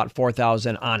short about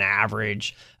 4,000 on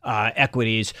average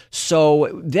equities.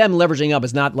 So them leveraging up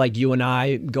is not like you and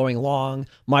I going long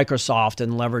Microsoft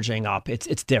and leveraging up.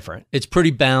 It's different. It's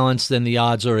pretty balanced, and the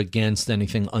odds are against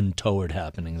anything untoward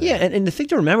happening there. Yeah, and the thing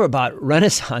to remember about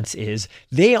Renaissance is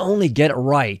they only get it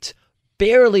right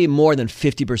barely more than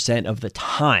 50% of the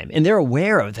time. And they're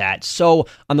aware of that. So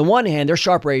on the one hand, their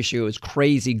Sharpe ratio is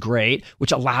crazy great,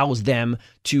 which allows them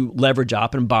to leverage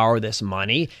up and borrow this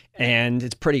money. And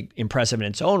it's pretty impressive in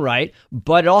its own right.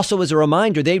 But it also is a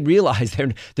reminder, they realize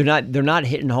they're not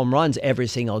hitting home runs every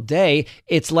single day.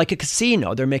 It's like a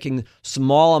casino. They're making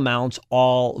small amounts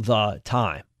all the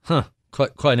time. Huh.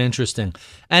 Quite interesting.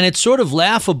 And it's sort of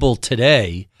laughable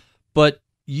today, but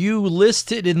you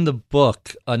listed in the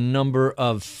book a number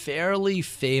of fairly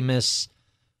famous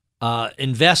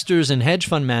investors and hedge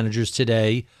fund managers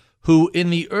today who, in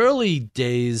the early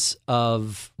days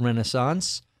of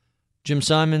Renaissance, Jim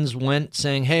Simons went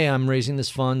saying, hey, I'm raising this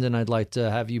fund and I'd like to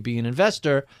have you be an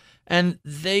investor. And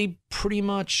they pretty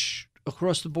much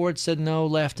across the board said no,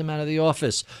 laughed him out of the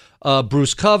office.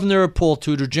 Bruce Kovner, Paul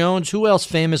Tudor Jones, who else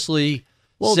famously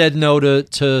said no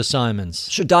to Simons?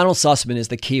 Sure, Donald Sussman is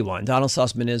the key one. Donald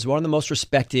Sussman is one of the most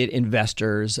respected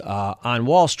investors on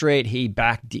Wall Street. He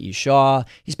backed D.E. Shaw.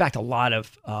 He's backed a lot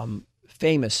of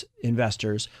famous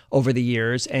investors over the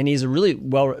years, and he's a really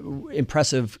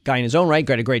impressive guy in his own right,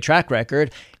 got a great track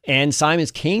record. And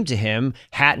Simons came to him,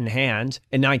 hat in hand,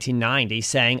 in 1990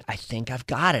 saying, I think I've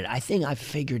got it. I think I've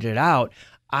figured it out.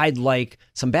 I'd like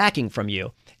some backing from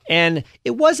you. And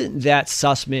it wasn't that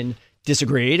Sussman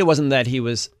disagreed. It wasn't that he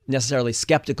was necessarily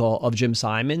skeptical of Jim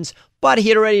Simons, but he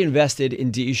had already invested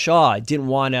in D.E. Shaw, didn't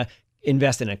want to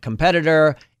invest in a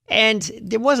competitor, and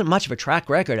there wasn't much of a track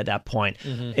record at that point.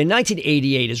 Mm-hmm. In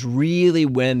 1988 is really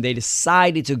when they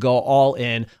decided to go all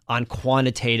in on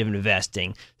quantitative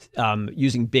investing,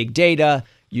 using big data,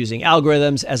 using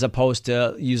algorithms, as opposed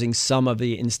to using some of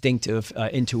the instinctive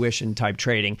intuition type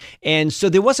trading. And so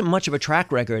there wasn't much of a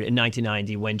track record in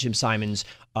 1990 when Jim Simons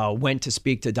went to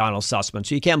speak to Donald Sussman.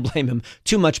 So you can't blame him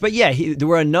too much. But yeah, there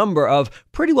were a number of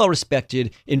pretty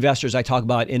well-respected investors I talk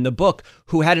about in the book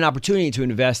who had an opportunity to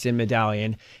invest in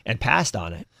Medallion and passed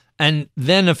on it. And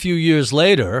then a few years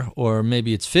later, or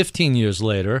maybe it's 15 years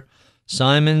later,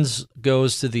 Simons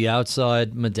goes to the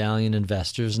outside Medallion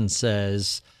investors and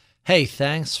says, hey,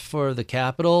 thanks for the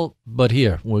capital, but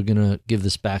here, we're going to give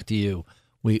this back to you.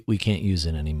 We can't use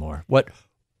it anymore. What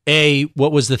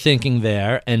was the thinking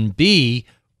there? And B,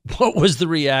 what was the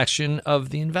reaction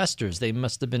of the investors? They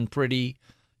must have been pretty,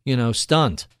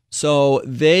 stunned. So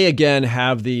they, again,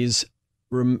 have these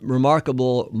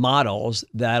remarkable models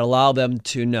that allow them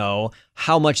to know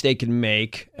how much they can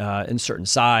make in certain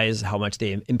size, how much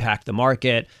they impact the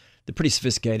market. They're pretty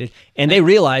sophisticated. And they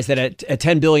realize that at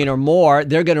 10 billion or more,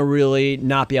 they're going to really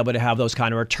not be able to have those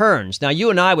kind of returns. Now, you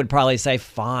and I would probably say,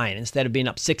 fine, instead of being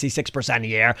up 66% a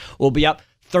year, we'll be up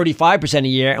 35% a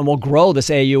year and we'll grow this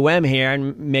AUM here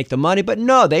and make the money. But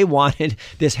no, they wanted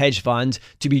this hedge fund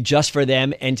to be just for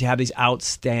them and to have these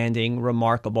outstanding,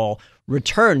 remarkable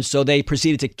returns. So they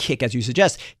proceeded to kick their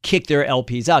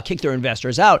LPs out, kick their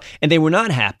investors out, and they were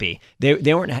not happy.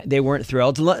 They weren't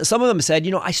thrilled. Some of them said,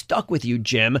 I stuck with you,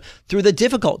 Jim, through the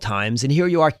difficult times, and here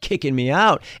you are kicking me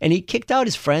out. And he kicked out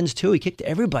his friends too. He kicked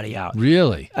everybody out.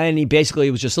 Really? And he basically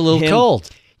was just a little cold.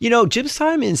 Jim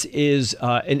Simons is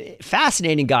a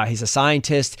fascinating guy. He's a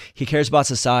scientist. He cares about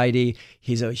society.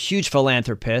 He's a huge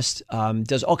philanthropist,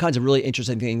 does all kinds of really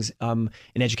interesting things in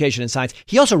education and science.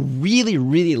 He also really,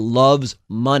 really loves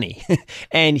money.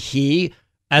 And he...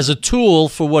 as a tool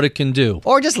for what it can do.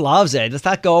 Or just loves it. Let's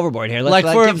not go overboard here.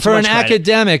 For an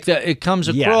academic, that it comes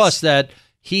across that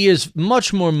he is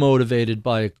much more motivated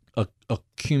by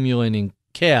accumulating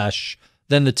cash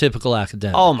than the typical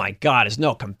academic. Oh my God, there's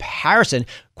no comparison.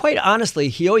 Quite honestly,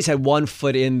 he always had one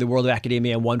foot in the world of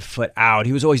academia and one foot out.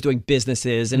 He was always doing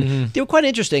businesses, and they were quite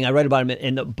interesting. I read about him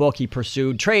in the book. He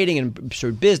pursued trading and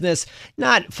pursued business,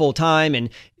 not full time, and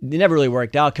it never really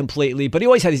worked out completely, but he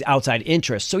always had these outside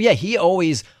interests. So yeah, he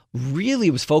always really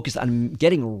was focused on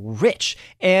getting rich,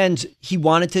 and he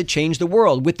wanted to change the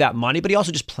world with that money, but he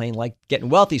also just plain liked getting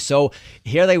wealthy. So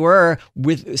here they were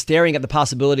with staring at the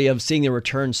possibility of seeing their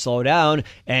returns slow down,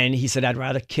 and he said, I'd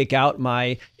rather kick out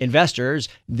my investors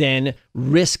than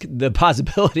risk the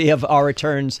possibility of our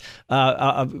returns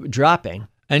dropping.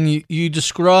 And you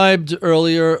described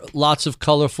earlier lots of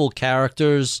colorful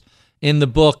characters in the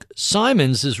book.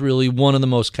 Simons is really one of the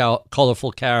most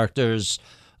colorful characters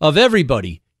of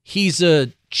everybody. He's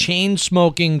a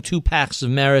chain-smoking 2 packs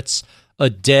of Merits a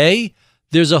day.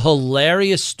 There's a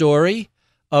hilarious story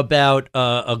about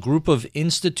a group of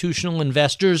institutional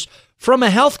investors from a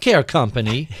healthcare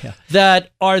company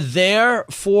that are there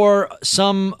for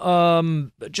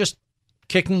some just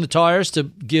kicking the tires to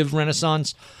give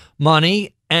Renaissance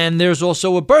money. And there's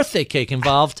also a birthday cake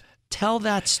involved Tell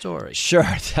that story. Sure.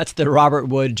 That's the Robert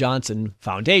Wood Johnson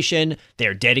Foundation.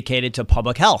 They're dedicated to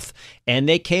public health. And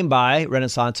they came by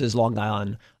Renaissance's Long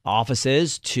Island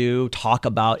offices to talk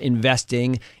about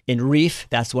investing in REEF.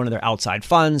 That's one of their outside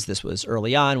funds. This was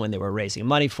early on when they were raising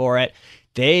money for it.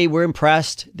 They were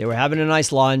impressed. They were having a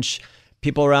nice lunch.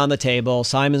 People around the table.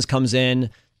 Simons comes in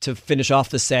to finish off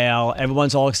the sale.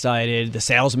 Everyone's all excited. The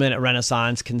salesmen at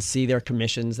Renaissance can see their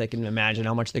commissions. They can imagine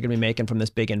how much they're going to be making from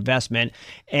this big investment.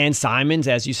 And Simons,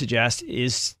 as you suggest,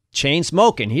 is chain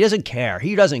smoking. He doesn't care.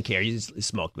 He He's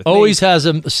smoked with Always me. has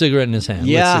a cigarette in his hand.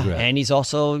 Yeah, cigarette. and he's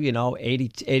also,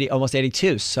 80, almost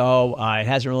 82. So it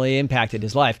hasn't really impacted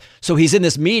his life. So he's in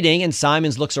this meeting, and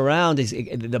Simons looks around.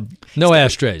 No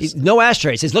ashtrays. No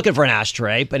ashtrays. He's looking for an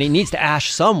ashtray, but he needs to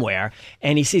ash somewhere.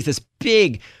 And he sees this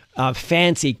big,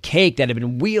 fancy cake that had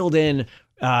been wheeled in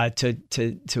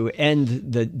to end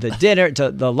the dinner,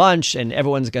 to the lunch, and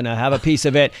everyone's going to have a piece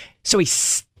of it. So he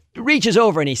reaches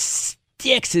over and he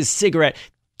sticks his cigarette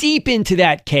deep into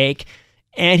that cake,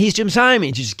 and he's Jim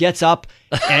Simons. He just gets up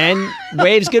and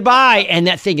waves goodbye, and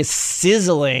that thing is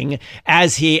sizzling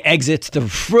as he exits the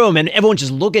room, and everyone's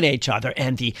just looking at each other,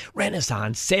 and the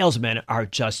Renaissance salesmen are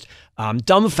just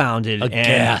dumbfounded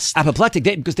aghast, and apoplectic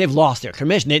because they've lost their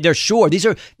commission. They're sure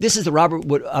this is the Robert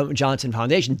Wood Johnson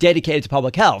Foundation dedicated to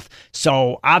public health.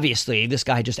 So obviously, this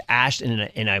guy just ashed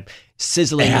in a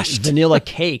sizzling vanilla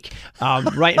cake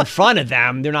right in front of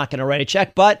them. They're not going to write a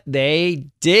check, but they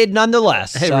did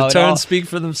nonetheless. Hey, so returns speak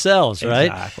for themselves, right?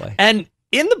 Exactly. And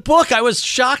in the book, I was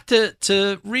shocked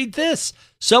to read this.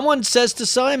 Someone says to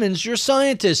Simons, "You're a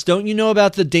scientist. Don't you know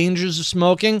about the dangers of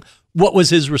smoking?" What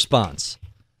was his response?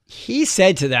 He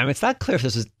said to them, it's not clear if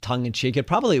this is tongue-in-cheek. It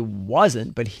probably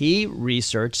wasn't, but he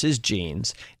researched his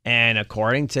genes. And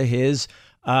according to his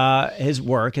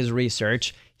work, his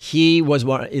research, he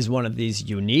is one of these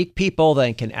unique people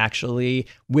that can actually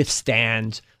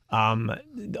withstand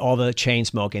all the chain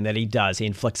smoking that he does. He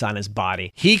inflicts on his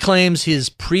body. He claims his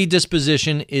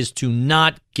predisposition is to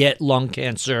not get lung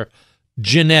cancer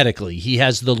genetically. He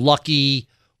has the lucky,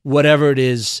 whatever it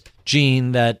is,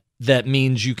 gene that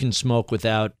means you can smoke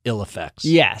without ill effects.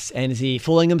 Yes. And is he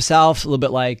fooling himself? A little bit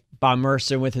like Bob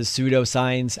Mercer with his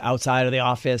pseudoscience outside of the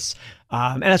office.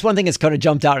 And that's one thing that's kind of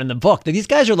jumped out in the book, that these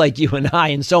guys are like you and I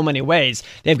in so many ways.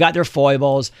 They've got their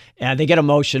foibles, and they get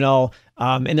emotional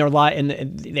in their life, and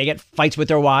they get fights with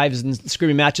their wives and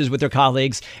screaming matches with their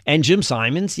colleagues. And Jim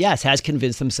Simons, yes, has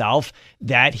convinced himself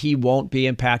that he won't be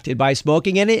impacted by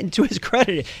smoking. And to his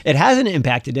credit, it hasn't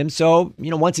impacted him. So,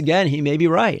 once again, he may be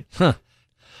right. Huh.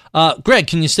 Greg,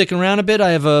 can you stick around a bit? I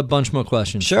have a bunch more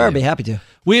questions. Sure, I'd be happy to.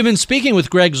 We have been speaking with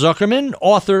Greg Zuckerman,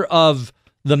 author of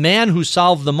The Man Who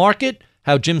Solved the Market,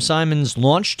 How Jim Simons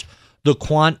Launched the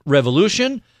Quant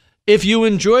Revolution. If you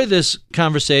enjoy this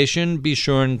conversation, be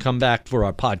sure and come back for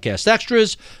our podcast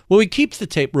extras, where we keep the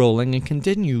tape rolling and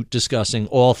continue discussing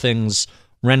all things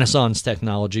Renaissance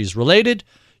Technologies related.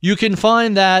 You can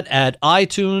find that at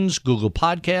iTunes, Google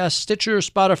Podcasts, Stitcher,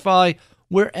 Spotify,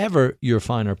 wherever your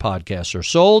finer podcasts are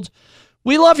sold.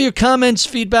 We love your comments,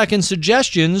 feedback, and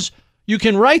suggestions. You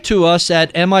can write to us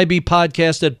at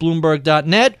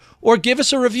mibpodcast@bloomberg.net or give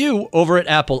us a review over at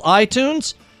Apple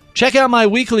iTunes. Check out my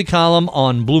weekly column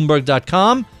on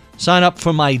Bloomberg.com. Sign up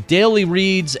for my daily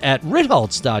reads at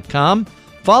Ritholtz.com.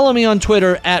 Follow me on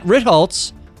Twitter at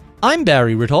Ritholtz. I'm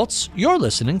Barry Ritholtz. You're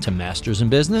listening to Masters in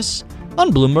Business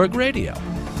on Bloomberg Radio.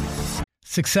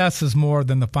 Success is more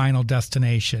than the final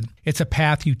destination. It's a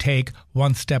path you take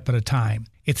one step at a time.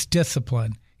 It's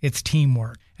discipline, it's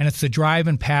teamwork, and it's the drive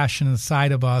and passion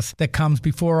inside of us that comes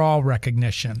before all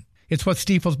recognition. It's what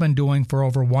Stifel's been doing for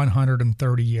over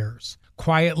 130 years.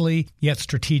 Quietly, yet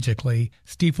strategically,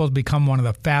 Stifel's become one of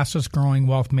the fastest growing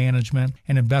wealth management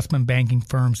and investment banking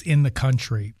firms in the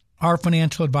country. Our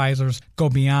financial advisors go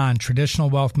beyond traditional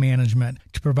wealth management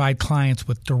to provide clients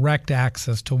with direct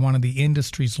access to one of the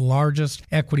industry's largest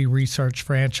equity research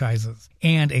franchises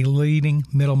and a leading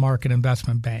middle market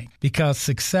investment bank, because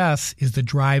success is the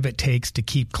drive it takes to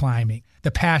keep climbing,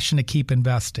 the passion to keep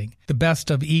investing, the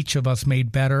best of each of us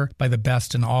made better by the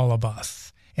best in all of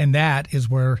us. And that is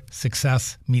where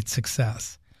success meets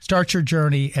success. Start your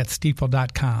journey at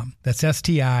Stifel.com. That's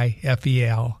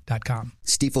STIFEL.com.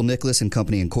 Stifel Nicholas and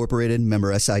Company Incorporated,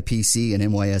 member SIPC and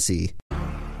NYSE.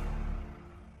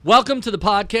 Welcome to the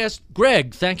podcast.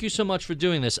 Greg, thank you so much for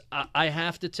doing this. I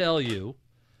have to tell you,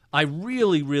 I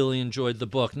really, really enjoyed the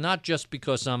book, not just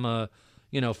because I'm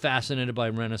fascinated by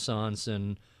Renaissance,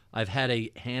 and I've had a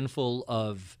handful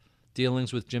of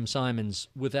dealings with Jim Simons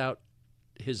without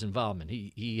his involvement.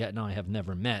 He and I have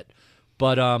never met.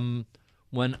 But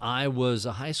when I was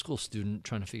a high school student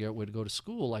trying to figure out where to go to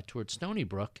school, I toured Stony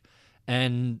Brook,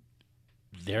 and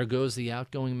there goes the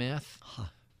outgoing math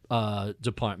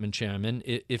department chairman.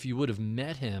 If you would have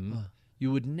met him,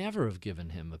 you would never have given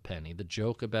him a penny. The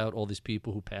joke about all these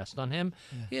people who passed on him,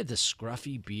 he had this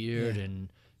scruffy beard and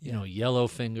yellow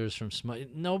fingers from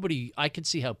nobody. I could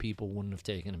see how people wouldn't have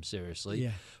taken him seriously.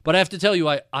 Yeah. But I have to tell you,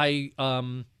 I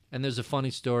and there's a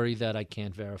funny story that I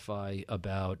can't verify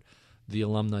about the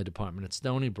alumni department at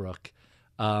Stony Brook.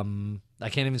 I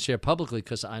can't even share publicly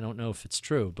because I don't know if it's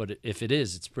true, but if it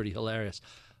is, it's pretty hilarious.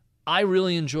 I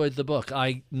really enjoyed the book.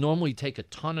 I normally take a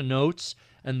ton of notes,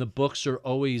 and the books are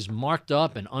always marked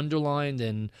up and underlined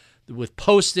and with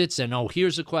Post-its and,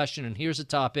 here's a question and here's a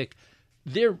topic.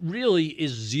 There really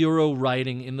is zero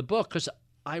writing in the book because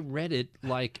I read it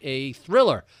like a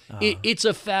thriller. It's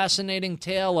a fascinating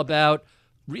tale about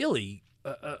really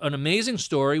an amazing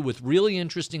story with really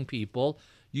interesting people.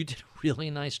 You did a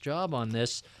really nice job on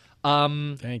this.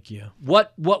 Thank you.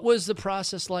 What was the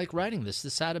process like writing this?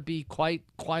 This had to be quite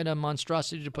a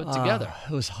monstrosity to put together.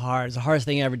 It was hard. It's the hardest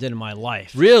thing I ever did in my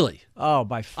life. Really? Oh,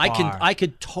 by far. I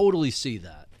could totally see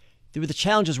that. The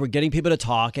challenges were getting people to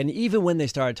talk, and even when they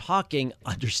started talking,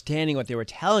 understanding what they were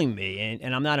telling me.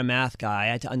 And I'm not a math guy. I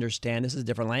had to understand this is a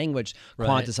different language,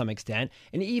 quant to some extent.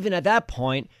 And even at that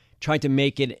point, trying to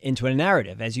make it into a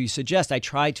narrative. As you suggest, I want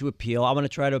to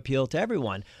try to appeal to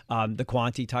everyone, the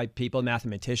quantity-type people,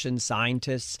 mathematicians,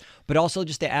 scientists, but also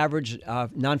just the average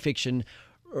nonfiction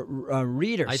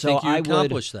reader. I think you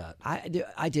accomplished that.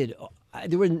 I did.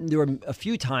 There were a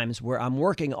few times where I'm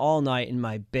working all night in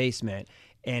my basement,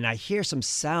 and I hear some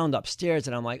sound upstairs,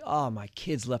 and I'm like, oh, my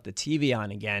kids left the TV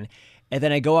on again. And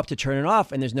then I go up to turn it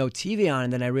off, and there's no TV on.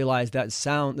 And then I realize those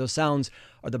sounds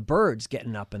are the birds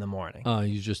getting up in the morning. Oh,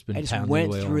 you've just been. I just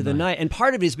went through the night, and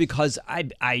part of it is because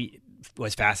I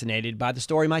was fascinated by the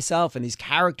story myself, and these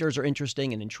characters are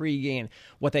interesting and intriguing, and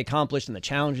what they accomplished, and the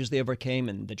challenges they overcame,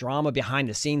 and the drama behind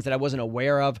the scenes that I wasn't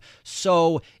aware of.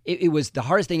 So it was the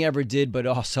hardest thing I ever did, but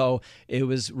also it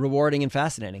was rewarding and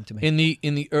fascinating to me.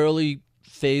 In the early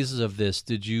phases of this,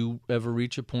 did you ever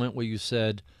reach a point where you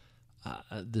said,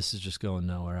 this is just going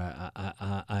nowhere.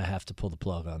 I have to pull the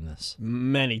plug on this?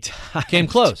 Many times. Came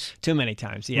close. Too many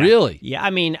times, yeah. Really? Yeah, I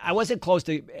mean, I wasn't close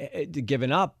to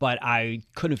giving up, but I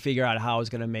couldn't figure out how I was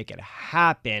going to make it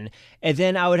happen. And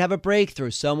then I would have a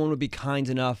breakthrough. Someone would be kind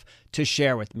enough to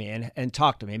share with me and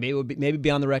talk to me. Maybe it would be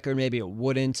on the record, maybe it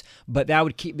wouldn't, but that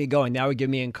would keep me going. That would give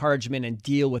me encouragement and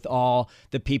deal with all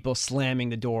the people slamming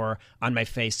the door on my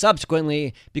face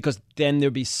subsequently, because then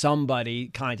there'd be somebody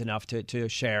kind enough to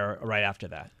share right after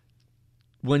that.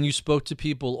 When you spoke to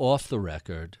people off the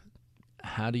record,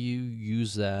 how do you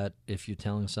use that if you're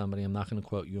telling somebody, I'm not going to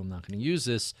quote you, I'm not going to use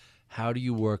this, how do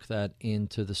you work that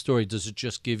into the story? Does it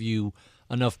just give you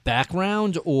enough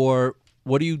background, or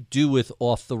what do you do with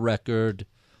off-the-record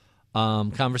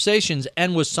conversations?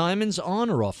 And was Simons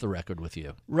on or off the record with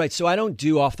you? Right, so I don't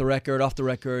do off-the-record.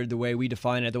 Off-the-record, the way we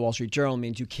define it at the Wall Street Journal,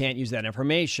 means you can't use that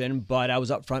information, but I was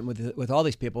up front with all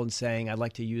these people and saying, I'd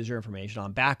like to use your information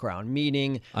on background,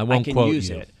 meaning I can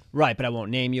use it. Right, but I won't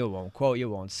name you, I won't quote you,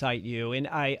 I won't cite you. And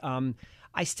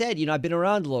I said, I've been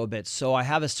around a little bit, so I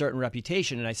have a certain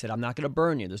reputation, and I said, I'm not going to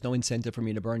burn you. There's no incentive for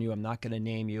me to burn you. I'm not going to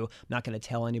name you. I'm not going to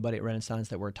tell anybody at Renaissance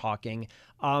that we're talking.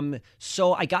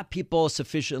 So I got people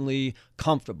sufficiently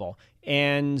comfortable.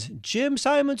 And Jim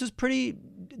Simons was pretty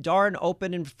darn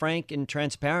open and frank and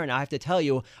transparent, I have to tell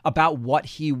you, about what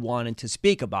he wanted to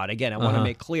speak about. Again, I want to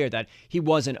make clear that he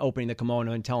wasn't opening the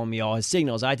kimono and telling me all his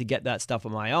signals. I had to get that stuff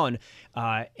on my own,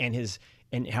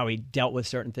 and how he dealt with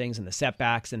certain things and the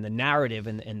setbacks and the narrative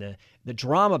and the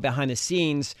drama behind the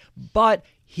scenes. But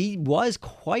he was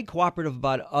quite cooperative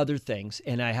about other things,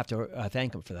 and I have to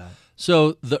thank him for that.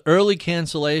 So the early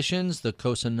cancellations, the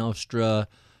Cosa Nostra,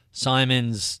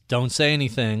 Simons, don't say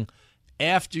anything.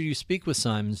 After you speak with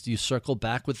Simons, do you circle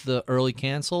back with the early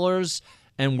cancelers?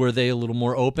 And were they a little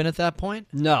more open at that point?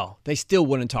 No, they still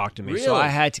wouldn't talk to me. Really? So I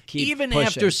had to keep even pushing.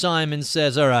 After Simon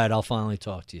says, all right, I'll finally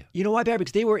talk to you. You know why, Barry?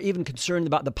 Because they were even concerned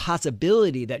about the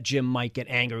possibility that Jim might get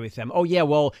angry with them. Oh, yeah,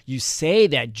 well, you say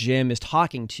that Jim is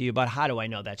talking to you, but how do I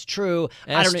know that's true?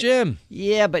 Ask Jim.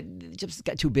 Yeah, but Jim's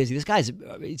got too busy. This guy's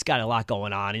he's got a lot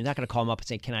going on. He's not going to call him up and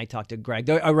say, can I talk to Greg?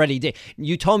 They already did.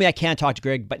 You told me I can't talk to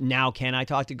Greg, but now can I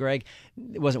talk to Greg?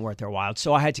 It wasn't worth their while.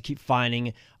 So I had to keep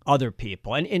finding other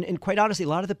people. And quite honestly,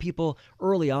 lot of the people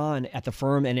early on at the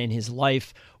firm and in his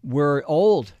life were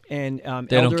old and They elderly.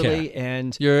 don't care.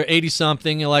 And You're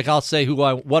 80-something. You're like, I'll say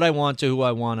what I want to who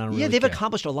I want. I don't yeah, really they've care.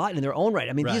 accomplished a lot in their own right.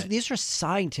 I mean, Right. these are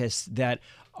scientists that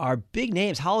are big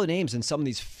names, holiday names in some of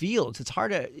these fields. It's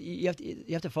hard to you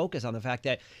have to focus on the fact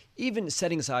that even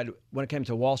setting aside when it came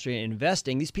to Wall Street and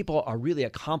investing, these people are really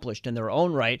accomplished in their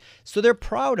own right. So they're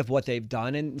proud of what they've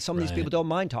done, and some of these Right. people don't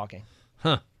mind talking.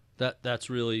 Huh. That's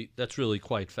really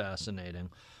quite fascinating.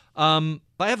 But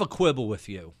I have a quibble with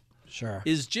you. Sure.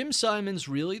 Is Jim Simons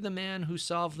really the man who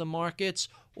solved the markets,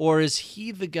 or is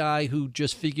he the guy who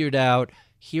just figured out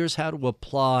here's how to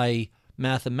apply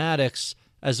mathematics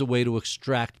as a way to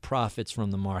extract profits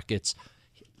from the markets?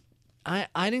 I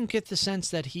didn't get the sense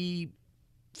that he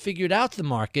figured out the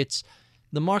markets.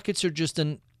 The markets are just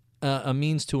a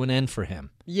means to an end for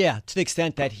him. Yeah, to the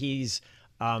extent that he's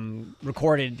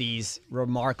recorded these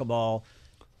remarkable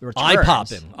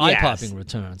returns. Eye-popping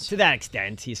returns. To that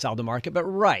extent, he solved the market. But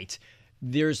right,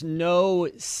 there's no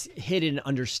hidden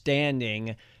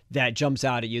understanding that jumps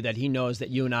out at you that he knows that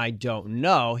you and I don't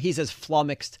know. He's as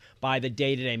flummoxed by the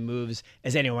day-to-day moves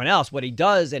as anyone else. What he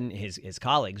does, and his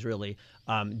colleagues really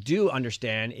do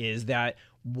understand, is that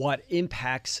what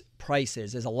impacts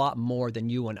prices is a lot more than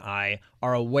you and I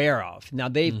are aware of. Now,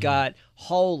 they've got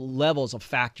whole levels of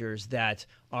factors that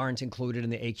aren't included in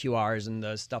the AQRs and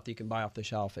the stuff that you can buy off the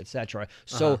shelf, et cetera.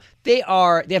 So they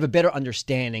have a better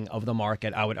understanding of the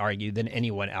market, I would argue, than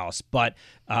anyone else. But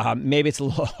maybe it's a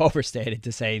little overstated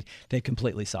to say they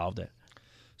completely solved it.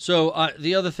 So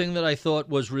the other thing that I thought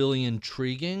was really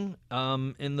intriguing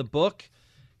in the book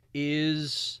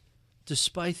is,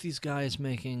 despite these guys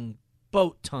making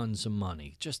boat tons of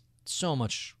money, just so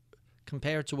much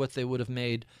compared to what they would have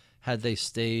made had they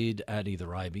stayed at either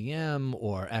IBM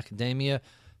or academia,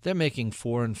 they're making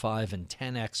 4 and 5 and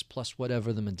 10x plus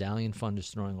whatever the medallion fund is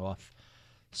throwing off.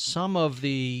 Some of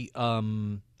the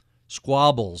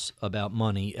squabbles about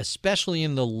money, especially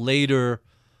in the later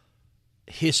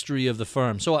history of the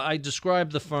firm. So I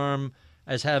described the firm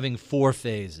as having 4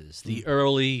 phases. The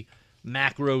early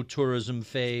macro tourism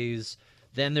phase.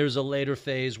 Then there's a later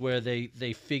phase where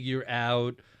they figure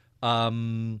out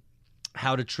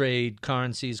how to trade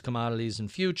currencies, commodities, and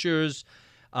futures.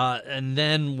 And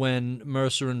then when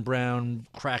Mercer and Brown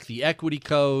crack the equity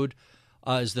code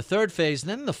is the third phase. And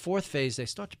then in the fourth phase, they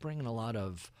start to bring in a lot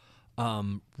of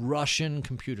Russian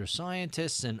computer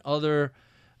scientists and other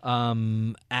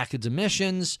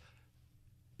academicians.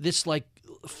 This like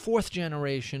fourth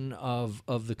generation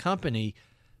of the company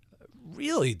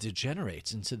really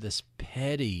degenerates into this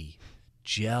petty,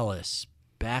 jealous,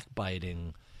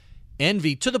 backbiting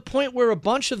envy, to the point where a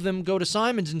bunch of them go to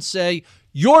Simons and say,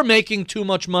 "You're making too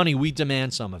much money. We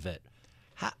demand some of it."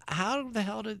 How the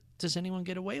hell does anyone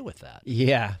get away with that?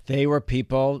 Yeah, they were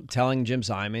people telling Jim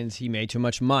Simons he made too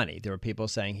much money. There were people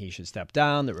saying he should step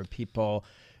down. There were people,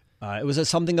 it was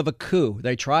something of a coup.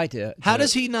 They tried to. How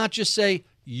does he not just say,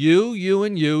 you,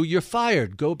 and you're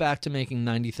fired. Go back to making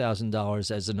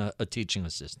 $90,000 as a teaching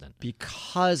assistant?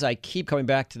 Because I keep coming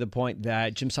back to the point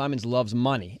that Jim Simons loves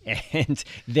money, and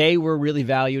they were really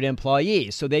valued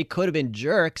employees. So they could have been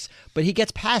jerks, but he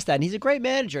gets past that, and he's a great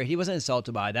manager. He wasn't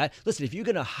insulted by that. Listen, if you're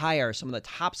going to hire some of the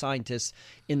top scientists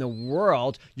in the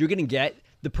world, you're going to get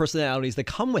the personalities that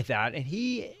come with that, and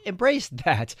he embraced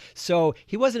that. So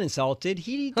he wasn't insulted.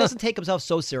 He doesn't take himself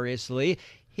so seriously.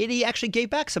 He actually gave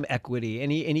back some equity, and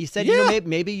he said, Yeah.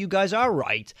 maybe you guys are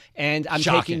right, and I'm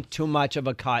Shocking. taking too much of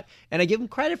a cut, and I give him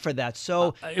credit for that.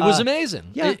 So It was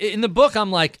amazing. yeah. In the book, I'm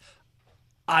like,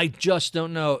 I just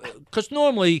don't know. Because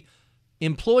normally,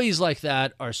 employees like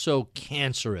that are so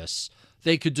cancerous.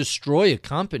 They could destroy a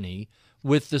company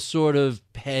with the sort of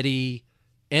petty,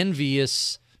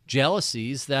 envious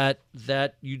jealousies that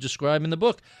you describe in the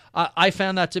book. I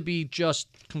found that to be just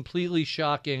completely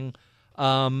shocking.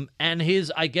 And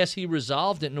I guess he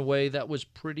resolved it in a way that was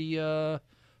pretty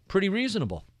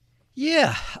reasonable.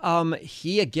 Yeah,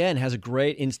 he again has a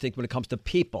great instinct when it comes to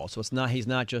people. So he's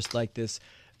not just like this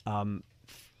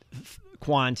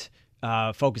quant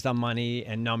focused on money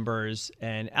and numbers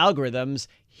and algorithms.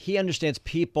 He understands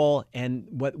people and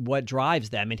what drives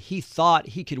them, and he thought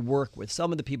he could work with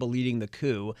some of the people leading the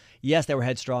coup. Yes, they were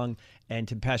headstrong and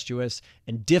tempestuous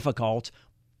and difficult,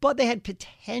 but they had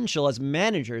potential as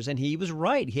managers, and he was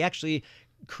right. He actually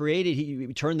he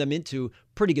turned them into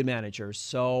pretty good managers.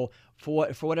 So for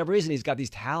whatever reason, he's got these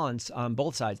talents on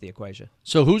both sides of the equation.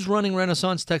 So who's running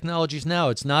Renaissance Technologies now?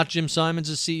 It's not Jim Simons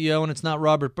as CEO, and it's not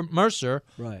Robert Mercer.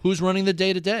 Right. Who's running the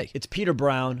day-to-day? It's Peter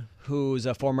Brown, who's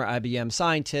a former IBM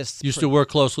scientist. Used to work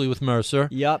closely with Mercer.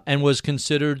 Yep. And was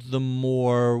considered the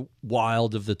more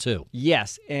wild of the two.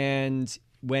 Yes, and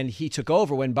when he took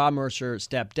over, when Bob Mercer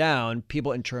stepped down,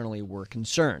 people internally were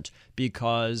concerned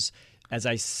because, as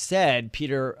I said,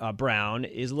 Peter Brown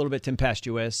is a little bit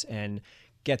tempestuous and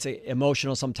gets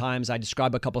emotional sometimes. I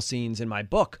describe a couple scenes in my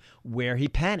book where he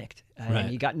panicked and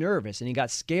he got nervous and he got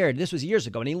scared. This was years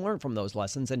ago, and he learned from those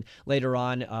lessons. And later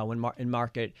on, when in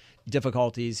market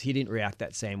difficulties, he didn't react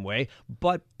that same way.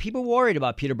 But people worried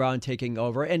about Peter Brown taking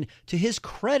over. And to his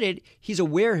credit, he's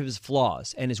aware of his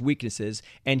flaws and his weaknesses.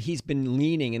 And he's been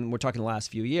leaning, and we're talking the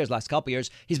last couple years,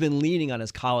 he's been leaning on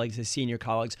his colleagues, his senior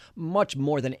colleagues, much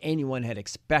more than anyone had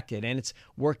expected. And it's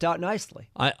worked out nicely.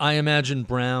 I imagine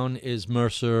Brown is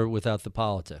Mercer without the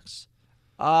politics.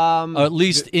 Or at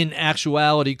least in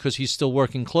actuality, because he's still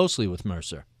working closely with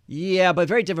Mercer. Yeah, but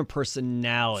very different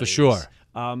personalities. For sure.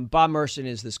 Bob Mercer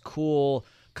is this cool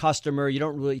customer.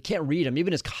 You can't read him.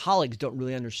 Even his colleagues don't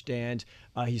really understand.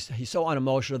 He's so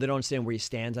unemotional. They don't understand where he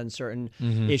stands on certain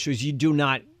issues. You do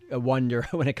not wonder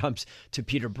when it comes to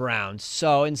Peter Brown.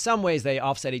 So in some ways, they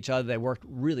offset each other. They worked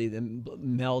really, they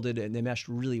melded, and they meshed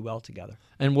really well together.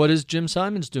 And what is Jim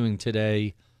Simons doing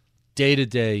today, day to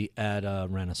day at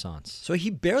Renaissance? So he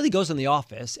barely goes in the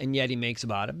office, and yet he makes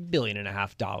about $1.5 billion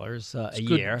a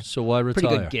year. So why retire?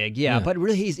 Pretty good gig, yeah. But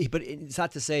really, but it's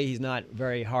not to say he's not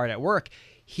very hard at work.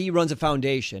 He runs a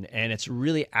foundation, and it's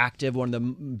really active, one of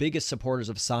the biggest supporters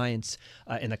of science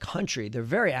in the country. They're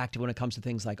very active when it comes to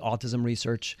things like autism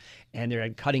research, and they're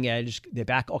at cutting edge. They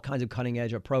back all kinds of cutting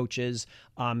edge approaches.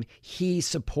 He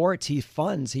supports, he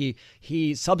funds, he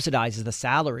subsidizes the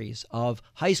salaries of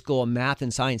high school math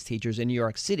and science teachers in New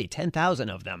York City, 10,000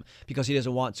 of them, because he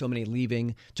doesn't want so many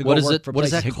leaving to go work for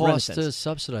places like Renaissance. What does that cost to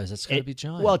subsidize? That's got to be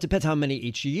giant. Well, it depends how many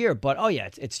each year, but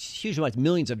it's huge amounts,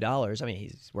 millions of dollars. I mean,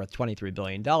 he's worth $23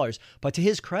 billion. But to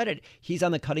his credit, he's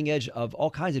on the cutting edge of all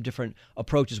kinds of different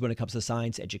approaches when it comes to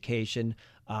science, education.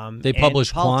 They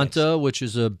publish politics. Quanta, which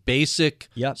is a basic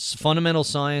fundamental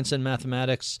science and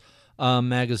mathematics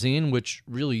magazine, which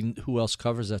really, who else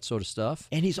covers that sort of stuff?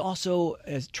 And he's also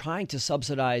trying to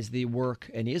subsidize the work,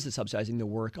 and he is subsidizing the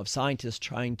work of scientists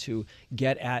trying to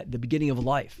get at the beginning of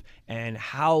life and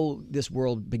how this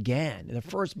world began, the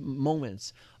first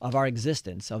moments of our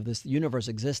existence, of this universe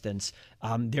existence.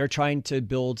 They're trying to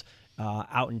build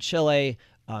out in Chile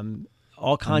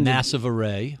all kinds massive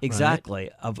array, exactly,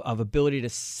 right? of ability to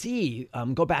see,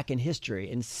 go back in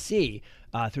history and see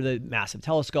through the massive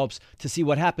telescopes to see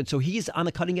what happened. So he's on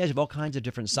the cutting edge of all kinds of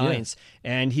different science,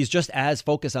 and he's just as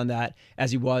focused on that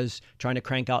as he was trying to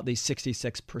crank out these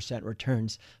 66%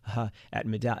 returns at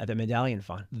the Medallion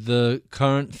Fund. The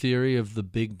current theory of the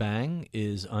Big Bang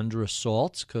is under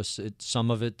assault because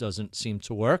some of it doesn't seem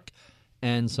to work,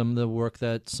 and some of the work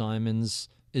that Simons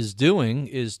is doing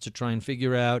is to try and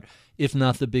figure out, if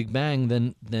not the Big Bang,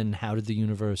 then how did the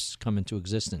universe come into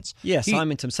existence? Yeah,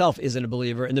 Simons himself isn't a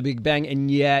believer in the Big Bang,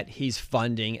 and yet he's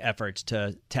funding efforts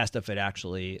to test if it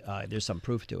actually, there's some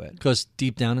proof to it. Because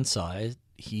deep down inside,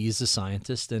 he's a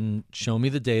scientist, and show me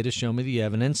the data, show me the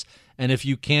evidence, and if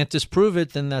you can't disprove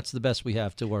it, then that's the best we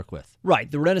have to work with. Right.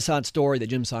 The Renaissance story, the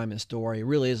Jim Simons story,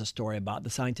 really is a story about the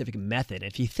scientific method.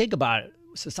 If you think about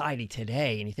society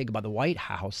today and you think about the White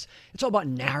House, it's all about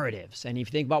narratives. And if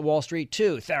you think about Wall Street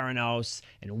too, Theranos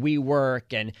and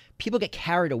WeWork, and people get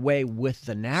carried away with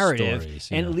the narrative. Stories,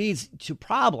 and it leads to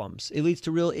problems. It leads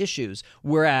to real issues.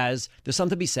 Whereas there's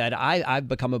something to be said. I've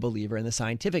become a believer in the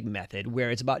scientific method, where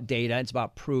it's about data, it's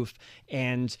about proof.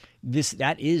 And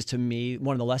that is, to me,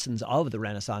 one of the lessons of the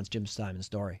Renaissance Jim Simons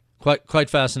story. Quite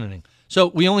fascinating. So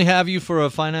we only have you for a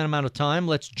finite amount of time.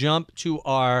 Let's jump to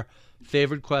our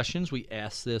favorite questions. We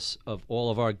ask this of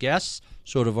all of our guests,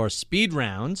 sort of our speed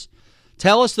rounds.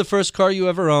 Tell us the first car you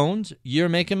ever owned, year,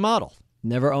 make, and model.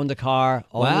 Never owned a car,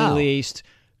 only leased.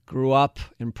 Grew up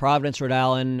in Providence, Rhode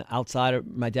Island,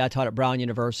 my dad taught at Brown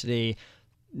University.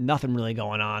 Nothing really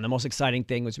going on. The most exciting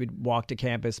thing was we'd walk to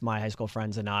campus, my high school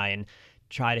friends and I, and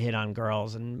try to hit on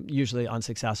girls, and usually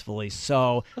unsuccessfully.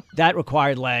 So that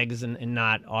required legs and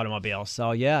not automobiles.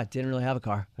 So yeah, didn't really have a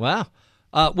car. Wow.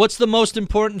 What's the most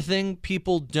important thing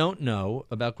people don't know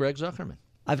about Greg Zuckerman?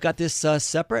 I've got this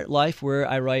separate life where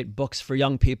I write books for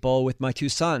young people with my two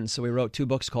sons. So we wrote 2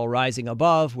 books called Rising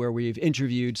Above, where we've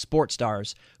interviewed sports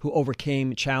stars who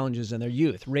overcame challenges in their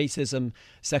youth, racism,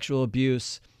 sexual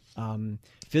abuse,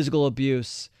 physical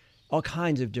abuse, all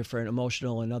kinds of different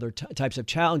emotional and other types of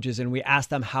challenges. And we asked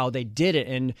them how they did it.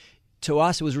 And to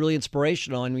us, it was really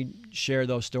inspirational. And we share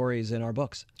those stories in our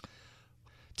books.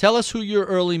 Tell us who your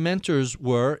early mentors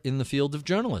were in the field of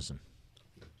journalism.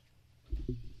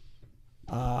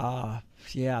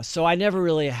 Yeah, so I never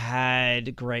really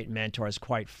had great mentors,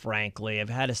 quite frankly. I've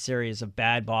had a series of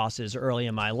bad bosses early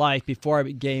in my life before I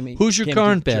became. Who's your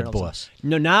current bad journalism. boss?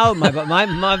 No, now my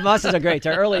bosses are great.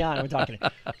 So early on, we're talking.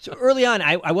 So early on,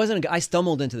 I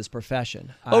stumbled into this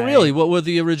profession. Oh, really? What were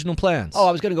the original plans?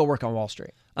 I was going to go work on Wall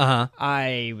Street. Uh-huh.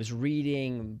 I was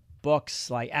reading books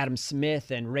like Adam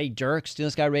Smith and Ray Dirks. Do you know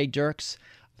this guy, Ray Dirks?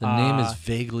 The name is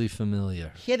vaguely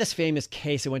familiar. He had this famous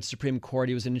case that went to Supreme Court.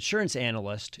 He was an insurance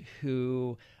analyst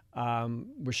who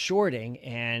was shorting,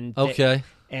 and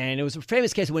and it was a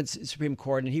famous case that went to Supreme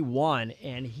Court, and he won.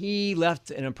 And he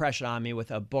left an impression on me with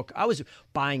a book. I was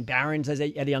buying Barron's at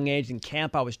a young age. In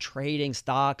camp, I was trading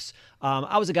stocks.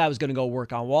 I was a guy who was going to go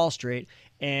work on Wall Street.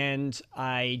 And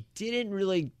I didn't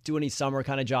really do any summer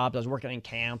kind of jobs. I was working in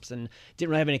camps and didn't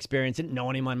really have any experience, didn't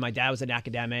know anyone. My dad was an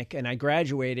academic, and I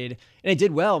graduated, and I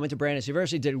did well. I went to Brandeis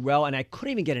University, did well, and I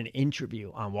couldn't even get an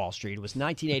interview on Wall Street. It was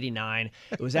 1989.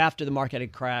 It was after the market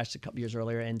had crashed a couple years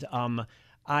earlier, and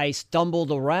I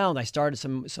stumbled around. I started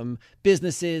some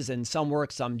businesses, and some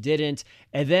worked, some didn't.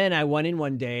 And then I went in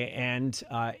one day and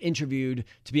interviewed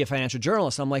to be a financial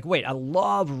journalist. I'm like, wait, I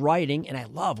love writing and I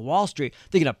love Wall Street.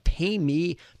 They're going to pay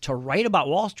me to write about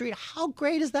Wall Street? How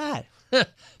great is that?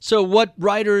 So what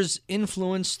writers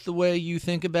influenced the way you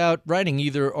think about writing,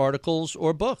 either articles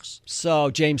or books? So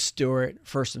James Stewart,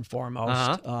 first and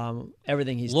foremost,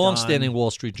 everything he's done. Long-standing Wall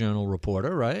Street Journal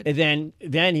reporter, right? And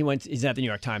then he's at the New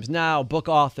York Times now, book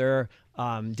author,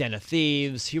 Den of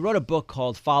Thieves. He wrote a book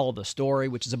called Follow the Story,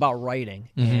 which is about writing.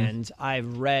 And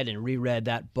I've read and reread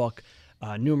that book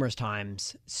numerous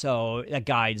times. So that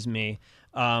guides me.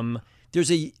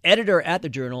 There's an editor at the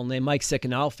Journal named Mike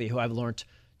Sicanalfi, who I've learned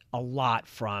a lot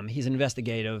from. He's an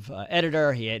investigative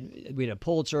editor. We had a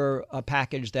Pulitzer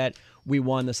package that we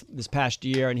won this past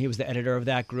year, and he was the editor of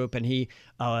that group, and he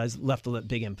has left a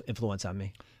big influence on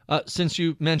me. Since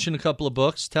you mentioned a couple of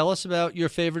books, tell us about your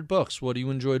favorite books. What do you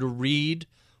enjoy to read,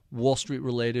 Wall Street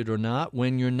related or not,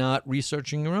 when you're not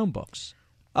researching your own books?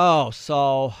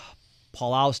 So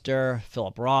Paul Auster,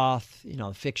 Philip Roth,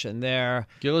 the fiction there.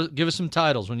 Give us some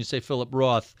titles. When you say Philip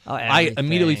Roth, I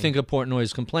immediately think of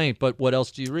Portnoy's Complaint, but what else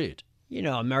do you read?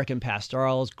 American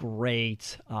Pastoral is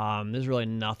great. There's really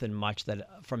nothing much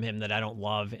from him that I don't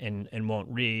love and won't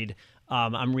read.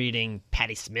 I'm reading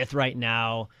Patti Smith right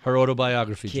now. Her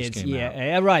autobiography just came out.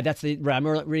 Yeah, right. I'm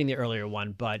reading the earlier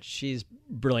one, but she's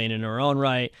brilliant in her own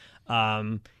right.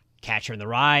 Catcher in the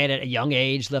Rye at a young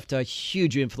age left a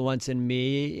huge influence in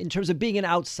me in terms of being an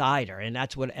outsider. And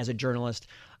that's what, as a journalist,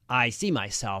 I see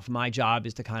myself. My job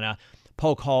is to kind of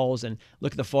poke holes and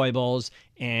look at the foibles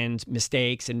and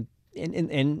mistakes and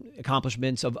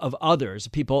accomplishments of others,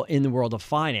 people in the world of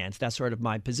finance. That's sort of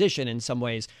my position. In some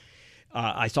ways,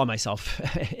 I saw myself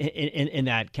in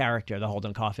that character, the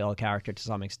Holden Caulfield character, to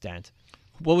some extent.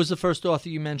 What was the first author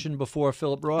you mentioned before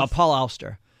Philip Roth? Paul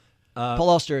Auster. Paul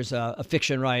Auster is a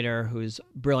fiction writer who's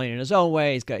brilliant in his own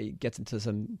way. He gets into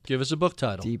some... Give us a book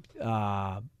title. Deep...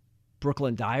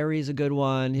 Brooklyn Diary is a good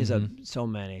one. He's so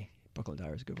many. Brooklyn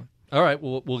Diary is a good one. All right,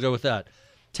 we'll go with that.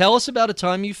 Tell us about a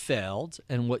time you failed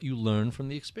and what you learned from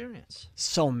the experience.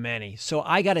 So many. So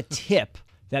I got a tip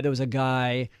that there was a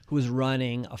guy who was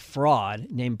running a fraud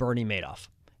named Bernie Madoff.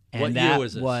 And what year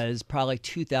was this? That was probably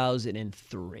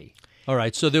 2003. All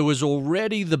right, so there was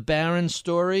already the Barron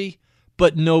story,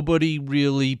 but nobody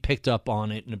really picked up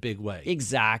on it in a big way.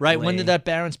 Exactly. Right? When did that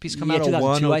Barron's piece come out?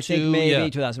 2002, 01, I think,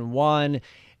 maybe, 2001.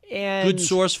 And good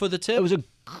source for the tip? It was a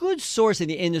good source in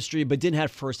the industry, but didn't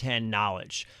have firsthand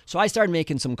knowledge. So I started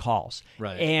making some calls.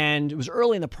 Right. And it was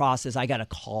early in the process, I got a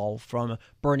call from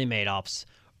Bernie Madoff's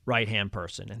right-hand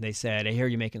person. And they said, I hear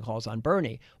you making calls on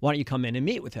Bernie. Why don't you come in and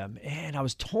meet with him? And I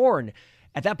was torn.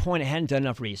 At that point, I hadn't done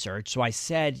enough research, so I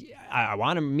said, I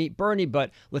want to meet Bernie,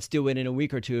 but let's do it in a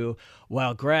week or two.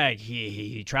 Well, Greg,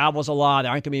 he travels a lot.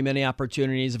 There aren't going to be many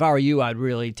opportunities. If I were you, I'd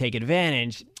really take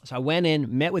advantage. So I went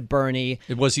in, met with Bernie.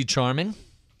 Was he charming?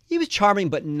 He was charming,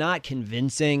 but not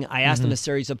convincing. I asked him a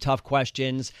series of tough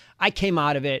questions. I came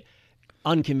out of it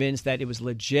unconvinced that it was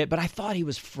legit, but I thought he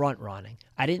was front-running.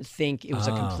 I didn't think it was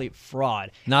a complete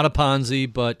fraud. Not a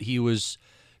Ponzi, but he was...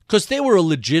 Because they were a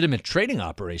legitimate trading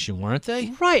operation, weren't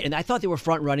they? Right, and I thought they were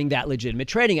front-running that legitimate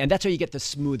trading, and that's how you get the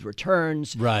smooth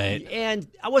returns. Right. And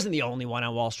I wasn't the only one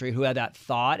on Wall Street who had that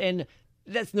thought, and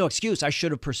that's no excuse. I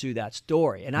should have pursued that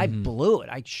story, and I blew it.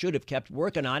 I should have kept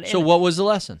working on it. So what was the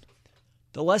lesson?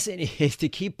 The lesson is to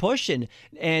keep pushing,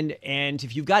 and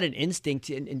if you've got an instinct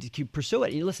and to keep pursue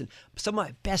it. And listen, some of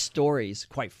my best stories,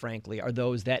 quite frankly, are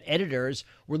those that editors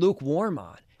were lukewarm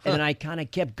on, and then I kind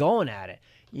of kept going at it.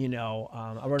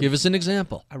 Give us an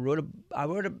example. I wrote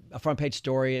a front page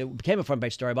story. It became a front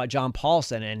page story about John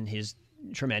Paulson and his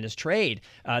tremendous trade,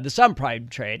 the subprime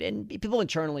trade. And people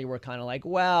internally were kind of like,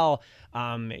 well,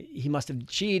 he must have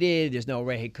cheated. There's no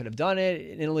way he could have done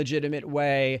it in a legitimate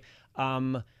way.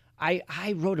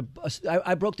 I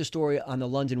broke the story on the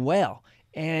London Whale.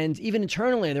 And even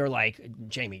internally, they're like,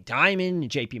 Jamie Dimon,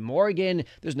 JP Morgan,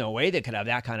 there's no way they could have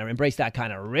embrace that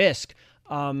kind of risk.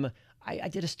 I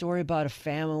did a story about a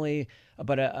family,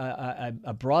 about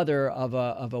a brother of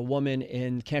a woman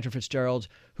in Cantor Fitzgerald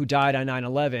who died on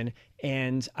 9/11,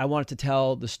 and I wanted to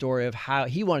tell the story of how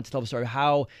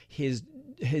his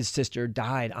sister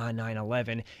died on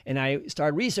 9/11, and I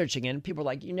started researching it, and people were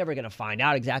like, you're never going to find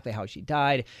out exactly how she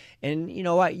died, and you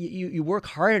know what, you work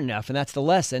hard enough, and that's the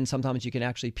lesson. Sometimes you can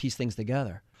actually piece things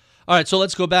together. All right, so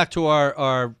let's go back to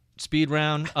our speed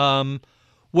round.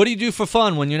 What do you do for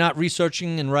fun when you're not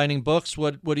researching and writing books?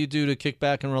 What do you do to kick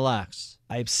back and relax?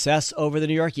 I obsess over the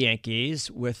New York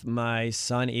Yankees with my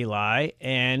son Eli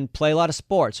and play a lot of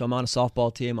sports. So I'm on a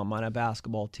softball team. I'm on a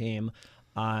basketball team.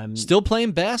 Still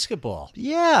playing basketball?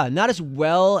 Yeah, not as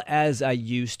well as I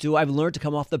used to. I've learned to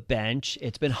come off the bench.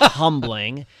 It's been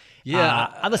humbling.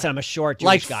 Yeah. Listen, I'm a short Jewish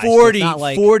like guy. 40, so it's not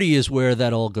like 40 is where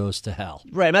that all goes to hell.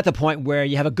 Right, I'm at the point where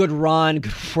you have a good run,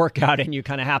 good workout, and you're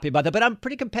kind of happy about that. But I'm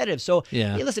pretty competitive. So,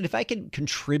 hey, listen, if I can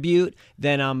contribute,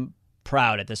 then I'm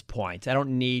proud at this point. I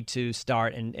don't need to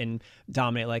start and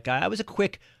dominate like I was a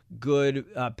quick, good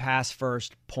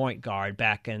pass-first point guard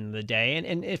back in the day.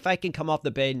 And if I can come off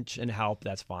the bench and help,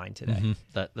 that's fine today.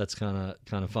 Mm-hmm. That's kind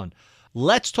of fun.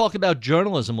 Let's talk about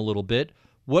journalism a little bit.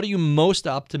 What are you most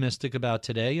optimistic about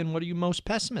today, and what are you most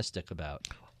pessimistic about?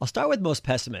 I'll start with most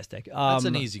pessimistic. That's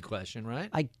an easy question, right?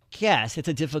 I guess it's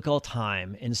a difficult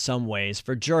time in some ways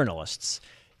for journalists.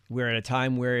 We're at a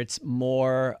time where it's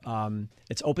more,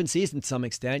 it's open season to some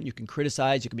extent. You can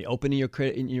criticize, you can be open in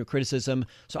your criticism.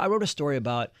 So I wrote a story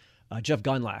about Jeff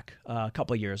Gundlach a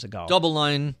couple of years ago. Double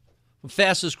Line,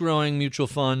 fastest growing mutual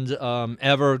fund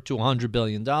ever to $100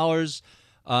 billion.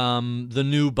 The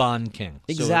new bond king.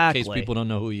 Exactly. So in case people don't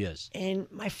know who he is. And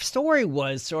my story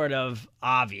was sort of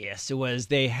obvious. It was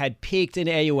they had peaked in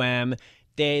AUM.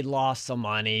 They lost some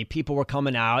money. People were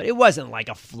coming out. It wasn't like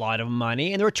a flood of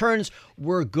money. And the returns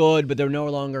were good, but they're no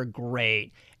longer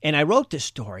great. And I wrote this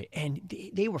story, and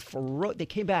they were they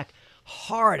came back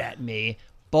hard at me,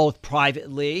 both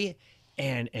privately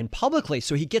and publicly.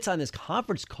 So he gets on this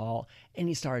conference call and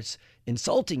he starts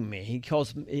insulting me. He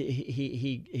calls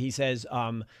he says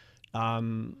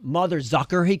Mother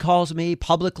Zucker, he calls me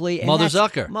publicly. And Mother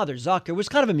Zucker was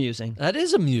kind of amusing. That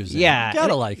is amusing. Yeah. You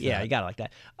gotta like that. Yeah, you gotta like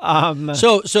that.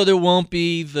 So there won't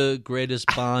be the greatest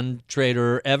bond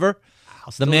trader ever?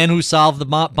 The man who solved the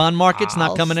bond market's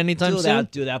not coming anytime soon?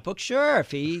 Do that book, sure. If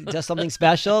he does something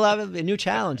special, that would be a new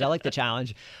challenge. I like the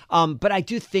challenge. But I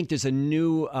do think there's a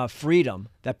new freedom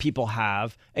that people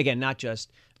have, again, not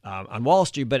just on Wall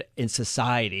Street, but in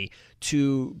society,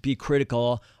 to be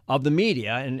critical of the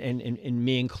media, and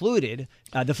me included.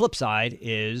 The flip side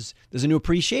is there's a new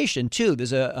appreciation, too.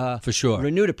 There's a for sure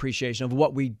renewed appreciation of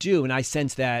what we do, and I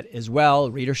sense that as well.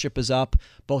 Readership is up,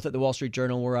 both at the Wall Street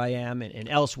Journal, where I am, and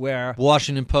elsewhere.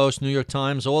 Washington Post, New York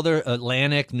Times, all their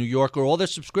Atlantic, New Yorker, all their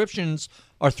subscriptions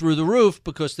are through the roof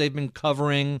because they've been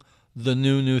covering the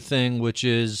new thing, which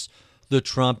is the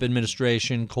Trump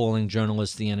administration calling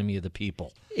journalists the enemy of the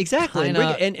people. Exactly.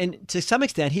 And to some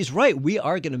extent, he's right. We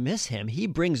are going to miss him. He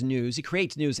brings news. He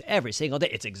creates news every single day.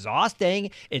 It's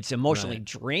exhausting. It's emotionally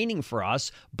draining for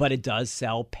us, but it does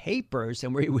sell papers,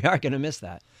 and we are going to miss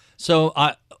that. So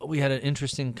we had an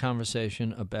interesting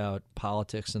conversation about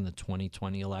politics in the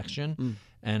 2020 election,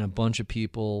 and a bunch of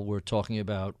people were talking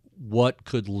about what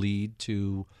could lead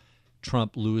to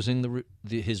Trump losing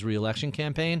his reelection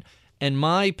campaign. And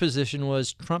my position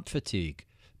was Trump fatigue.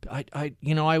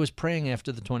 I was praying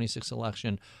after the 26th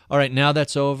election. All right, now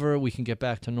that's over. We can get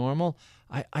back to normal.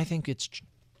 I think it's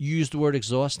used the word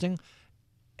exhausting.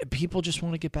 People just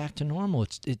want to get back to normal.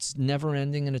 It's never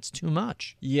ending and it's too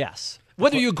much. Yes.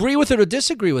 Whether you agree with it or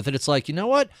disagree with it, it's like, you know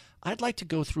what? I'd like to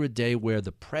go through a day where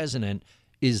the president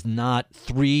is not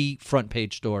 3 front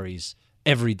page stories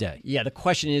every day. Yeah, the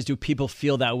question is, do people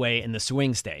feel that way in the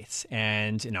swing states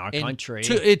and in our country?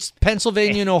 It's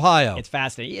Pennsylvania and Ohio. It's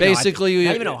fascinating. Basically,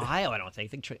 not even Ohio, I don't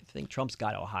think. I think Trump's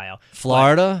got Ohio.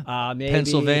 Florida, maybe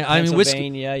Pennsylvania.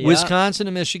 Pennsylvania, Wisconsin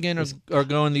and Michigan are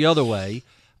going the other way.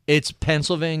 It's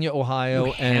Pennsylvania, Ohio,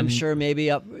 New Hampshire, maybe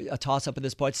a toss-up at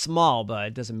this point. Small, but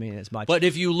it doesn't mean as much. But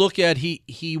if you look at,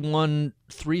 he won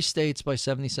 3 states by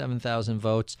 77,000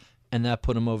 votes, and that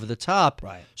put him over the top.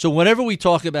 Right. So whatever we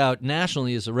talk about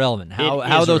nationally is irrelevant.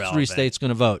 How those 3 states going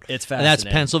to vote? It's fascinating. And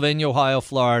that's Pennsylvania, Ohio,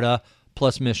 Florida,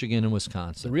 plus Michigan and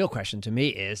Wisconsin. The real question to me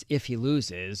is, if he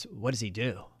loses, what does he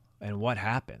do? And what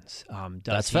happens?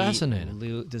 That's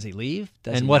fascinating. Does he leave?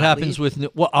 And what happens with?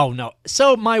 Oh no!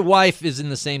 So my wife is in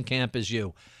the same camp as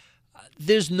you.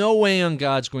 There's no way on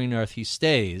God's green earth he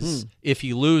stays if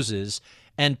he loses.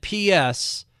 And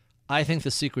P.S. I think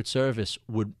the Secret Service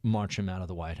would march him out of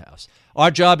the White House. Our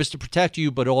job is to protect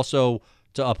you, but also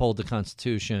to uphold the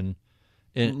Constitution.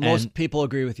 Most people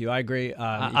agree with you. I agree.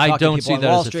 I don't see that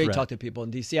Wall as a Street, threat. Talk to people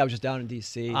in D.C. I was just down in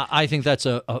D.C. I think that's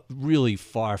a really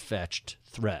far-fetched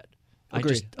threat.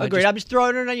 Agreed. I'm just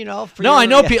throwing it, I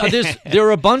know people. There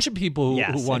are a bunch of people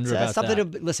who wonder about something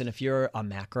that. Listen, if you're a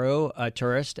macro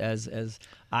tourist, as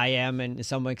I am, and to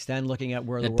some extent looking at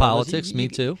where the world politics, is, me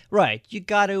too. Right. You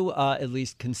got to at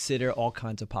least consider all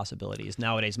kinds of possibilities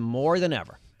nowadays, more than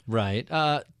ever. Right.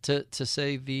 To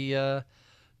say the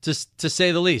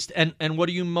least. And what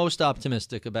are you most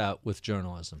optimistic about with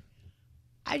journalism?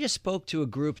 I just spoke to a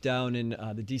group down in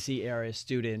the D.C. area,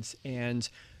 students, and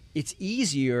it's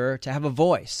easier to have a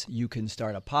voice. You can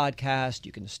start a podcast,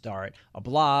 you can start a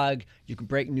blog, you can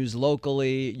break news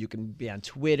locally, you can be on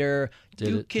Twitter.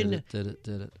 Did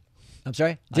it. I'm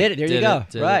sorry? Did it. There you go.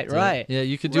 Right. Yeah,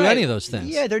 you could do any of those things.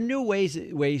 Yeah, there are new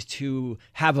ways to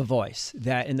have a voice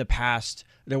that in the past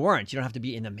there weren't. You don't have to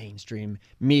be in the mainstream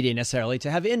media necessarily to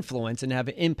have influence and have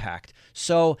an impact.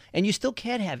 So, and you still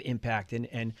can have impact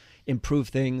and improve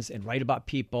things and write about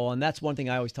people. And that's one thing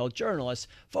I always tell journalists,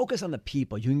 focus on the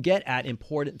people. You can get at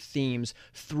important themes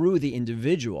through the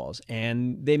individuals,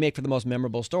 and they make for the most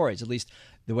memorable stories, at least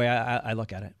the way I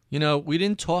look at it. We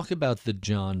didn't talk about the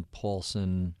John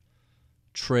Paulson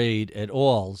trade at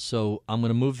all, so I'm going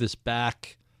to move this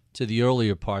back to the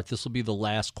earlier part. This will be the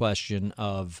last question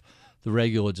of the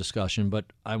regular discussion, but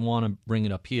I want to bring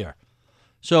it up here.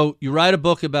 So you write a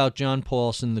book about John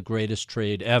Paulson, the greatest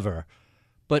trade ever,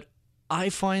 but I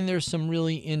find there's some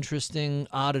really interesting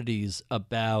oddities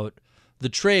about the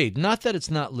trade. Not that it's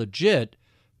not legit,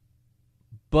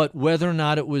 but whether or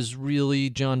not it was really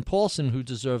John Paulson who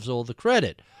deserves all the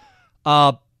credit.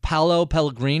 Paolo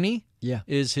Pellegrini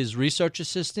is his research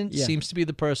assistant, seems to be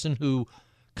the person who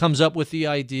comes up with the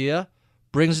idea,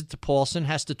 brings it to Paulson,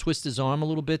 has to twist his arm a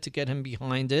little bit to get him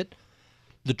behind it.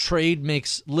 The trade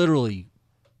makes literally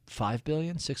 $5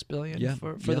 billion, $6 billion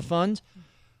for the fund.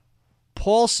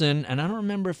 Paulson, and I don't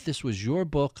remember if this was your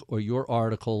book or your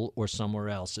article or somewhere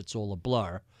else, it's all a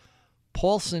blur.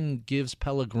 Paulson gives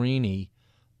Pellegrini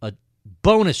a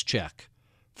bonus check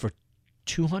for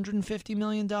 $250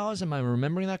 million. Am I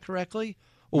remembering that correctly?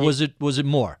 Or was it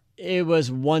more? It was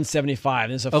 $175.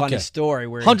 There's a funny story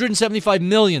where $175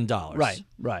 million.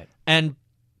 Right. And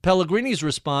Pellegrini's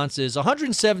response is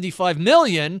 $175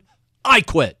 million. I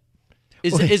quit.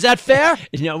 Is that fair?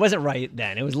 It wasn't right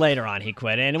then. It was later on he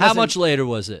quit. And how much later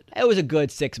was it? It was a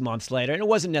good 6 months later, and it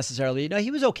wasn't necessarily.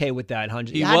 He was okay with that.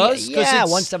 He was.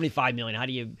 $175 million. How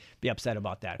do you be upset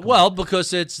about that?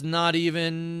 Because it's not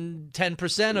even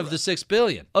 10% of the $6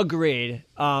 billion. Agreed.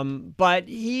 But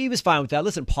he was fine with that.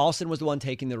 Listen, Paulson was the one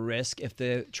taking the risk. If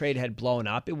the trade had blown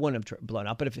up, it wouldn't have blown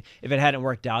up. But if it hadn't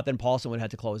worked out, then Paulson would have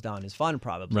had to close down his fund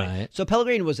probably. Right. So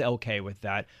Pellegrini was okay with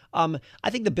that. I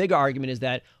think the bigger argument is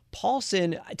that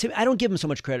Paulson, I don't give him so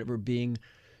much credit for being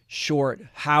short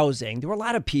housing. There were a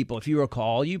lot of people, if you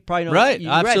recall, you probably know. Right,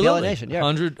 absolutely. Daily Nation,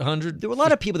 100. There were a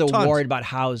lot of people that were tons. worried about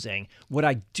housing. What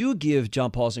I do give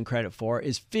John Paulson credit for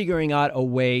is figuring out a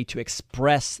way to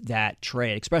express that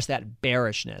trade, express that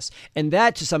bearishness. And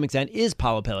that, to some extent, is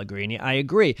Paolo Pellegrini. I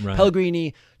agree. Right.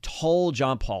 Pellegrini told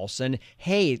John Paulson,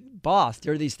 hey, boss,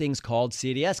 there are these things called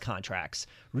CDS contracts.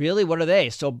 Really? What are they?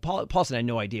 So Paulson had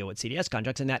no idea what CDS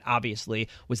contracts, and that obviously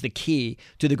was the key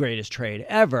to the greatest trade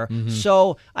ever. Mm-hmm.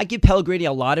 So I give Pellegrini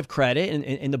a lot of credit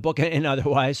in the book and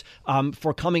otherwise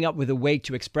for coming up with a way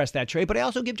to express that trade. But I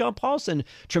also give John Paulson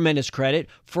tremendous credit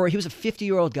for he was a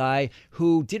 50-year-old guy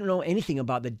who didn't know anything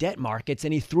about the debt markets,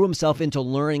 and he threw himself into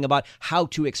learning about how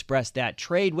to express that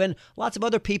trade when lots of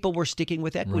other people were sticking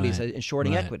with equities and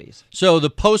shorting equities. So the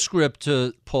postscript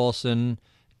to Paulson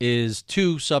is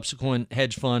 2 subsequent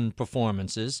hedge fund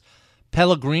performances.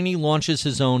 Pellegrini launches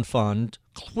his own fund,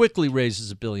 quickly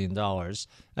raises $1 billion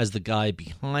as the guy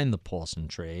behind the Paulson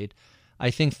trade.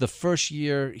 I think the first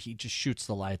year he just shoots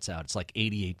the lights out. It's like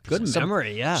 88%. Good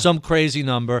memory, yeah. Some crazy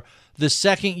number. The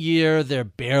second year, they're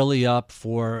barely up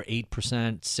for 8%,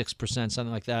 6%,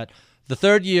 something like that. The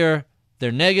third year,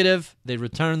 they're negative. They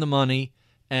return the money,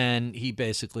 and he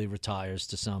basically retires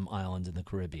to some island in the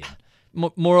Caribbean.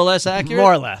 More or less accurate?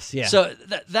 More or less, yeah. So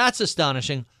that's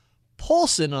astonishing.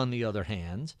 Paulson, on the other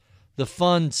hand, the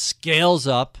fund scales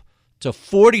up to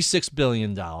 $46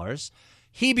 billion.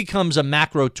 He becomes a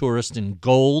macro tourist in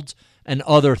gold and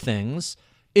other things.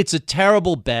 It's a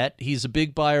terrible bet. He's a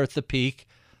big buyer at the peak.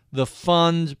 The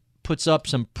fund puts up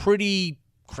some pretty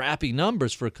crappy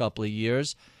numbers for a couple of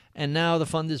years, and now the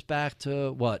fund is back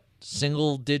to what?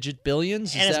 Single-digit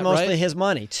billions? And it's mostly his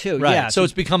money, too. Right. Yeah. So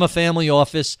it's become a family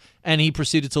office, and he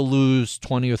proceeded to lose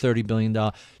 $20 or $30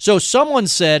 billion. So someone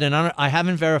said, and I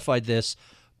haven't verified this,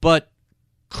 but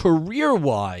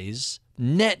career-wise,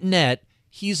 net,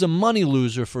 he's a money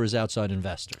loser for his outside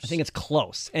investors. I think it's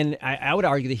close. And I would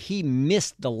argue that he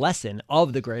missed the lesson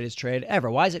of the greatest trade ever.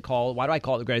 Why do I call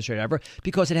it the greatest trade ever?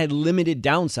 Because it had limited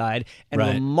downside and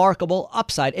remarkable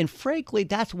upside. And frankly,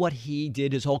 that's what he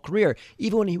did his whole career.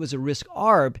 Even when he was a risk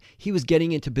arb, he was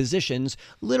getting into positions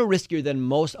a little riskier than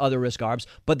most other risk arbs,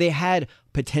 but they had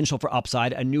potential for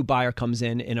upside. A new buyer comes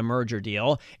in a merger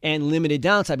deal, and limited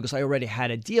downside because I already had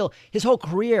a deal. His whole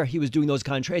career, he was doing those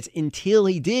kind of trades until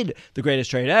he did the greatest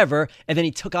trade ever. And then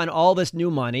he took on all this new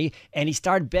money and he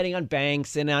started betting on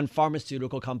banks and on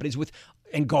pharmaceutical companies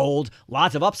and gold,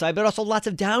 lots of upside, but also lots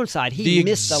of downside. He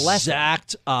missed the lesson. The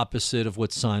exact opposite of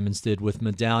what Simons did with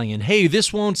Medallion. Hey,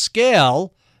 this won't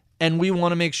scale, and we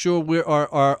want to make sure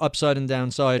our upside and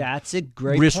downside That's a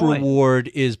great risk point.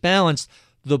 reward is balanced.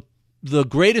 The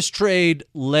greatest trade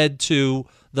led to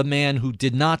the man who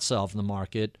did not solve the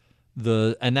market,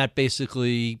 and that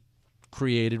basically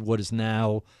created what is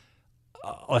now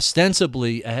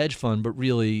ostensibly a hedge fund, but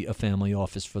really a family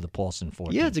office for the Paulson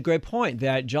fortune. Yeah, it's a great point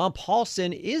that John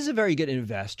Paulson is a very good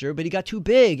investor, but he got too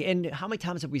big. And how many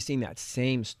times have we seen that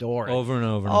same story? Over and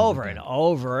over. And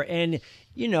over. And,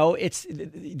 you know,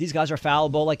 these guys are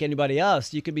fallible like anybody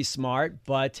else. You can be smart,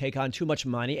 but take on too much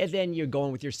money. And then you're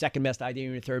going with your second best idea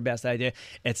and your third best idea,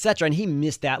 etc. And he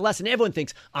missed that lesson. Everyone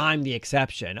thinks I'm the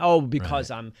exception. Oh,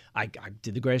 because I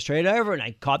did the greatest trade ever and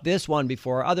I caught this one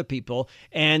before other people.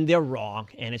 And they're wrong.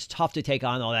 And it's tough to take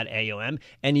on all that AUM.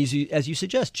 And as you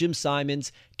suggest, Jim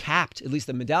Simons capped, at least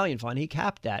the Medallion Fund, he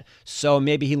capped that. So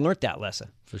maybe he learned that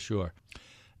lesson. For sure.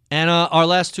 And our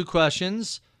last two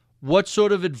questions. What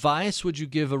sort of advice would you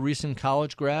give a recent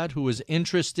college grad who is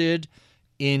interested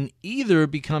in either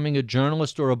becoming a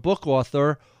journalist or a book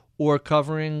author or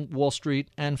covering Wall Street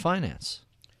and finance?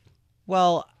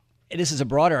 Well, this is a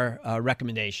broader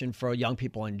recommendation for young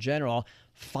people in general.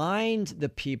 Find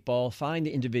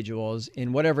the individuals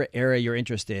in whatever area you're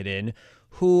interested in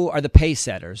who are the pace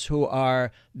setters, who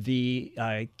are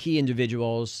the key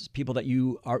individuals, people that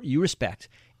you respect,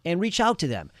 and reach out to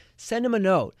them. Send them a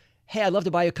note. Hey, I'd love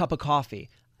to buy you a cup of coffee.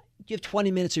 Give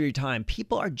 20 minutes of your time.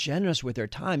 People are generous with their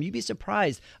time. You'd be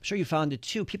surprised. I'm sure you found it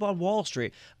too. People on Wall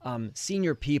Street,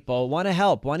 senior people, want to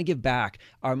help, want to give back,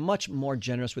 are much more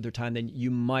generous with their time than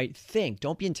you might think.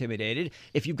 Don't be intimidated.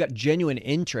 If you've got genuine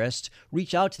interest,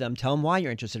 reach out to them. Tell them why you're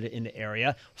interested in the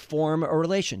area. Form a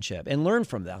relationship and learn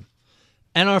from them.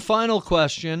 And our final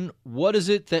question, what is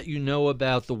it that you know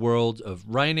about the world of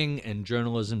writing and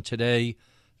journalism today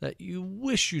that you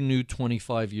wish you knew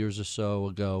 25 years or so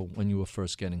ago when you were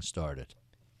first getting started?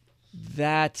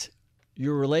 That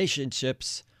your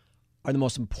relationships are the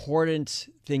most important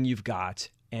thing you've got,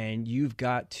 and you've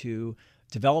got to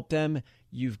develop them.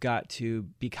 You've got to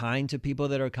be kind to people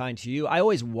that are kind to you. I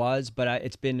always was, but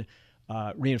it's been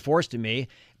reinforced in me.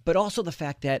 But also the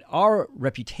fact that our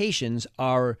reputations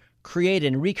are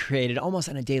created and recreated almost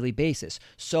on a daily basis.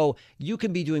 So you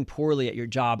can be doing poorly at your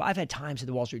job. I've had times at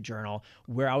the Wall Street Journal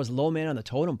where I was low man on the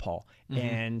totem pole,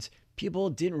 and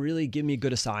people didn't really give me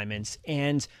good assignments.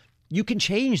 And you can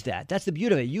change that. That's the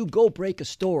beauty of it. You go break a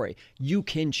story. You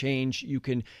can change.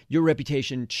 Your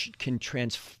reputation can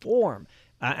transform.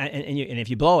 And if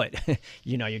you blow it,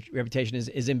 your reputation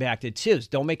is impacted too. So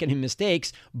don't make any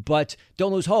mistakes, but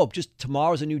don't lose hope. Just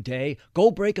tomorrow's a new day.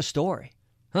 Go break a story.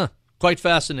 Quite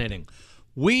fascinating.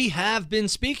 We have been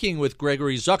speaking with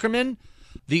Gregory Zuckerman,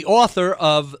 the author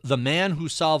of The Man Who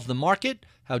Solved the Market,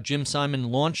 How Jim Simons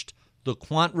Launched the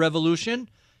Quant Revolution.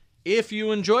 If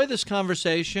you enjoy this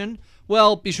conversation,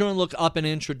 well, be sure and look up an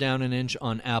inch or down an inch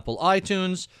on Apple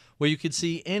iTunes, where you can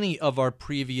see any of our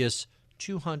previous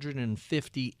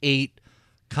 258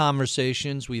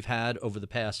 conversations we've had over the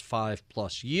past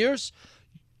 5+ years.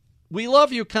 We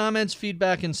love your comments,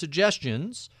 feedback, and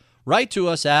suggestions. Write to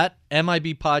us at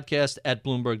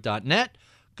mibpodcast@bloomberg.net.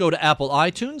 Go to Apple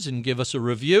iTunes and give us a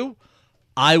review.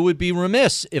 I would be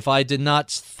remiss if I did not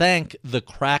thank the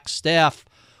crack staff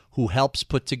who helps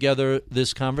put together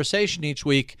this conversation each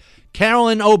week.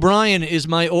 Carolyn O'Brien is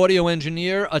my audio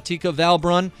engineer. Atika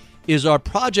Valbrun is our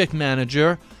project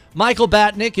manager. Michael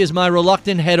Batnick is my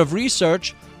reluctant head of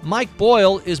research. Mike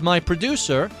Boyle is my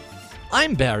producer.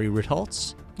 I'm Barry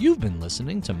Ritholtz. You've been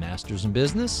listening to Masters in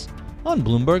Business on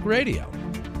Bloomberg Radio.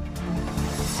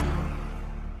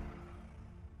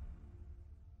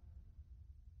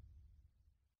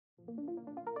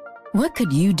 What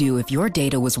could you do if your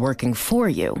data was working for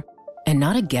you and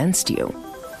not against you?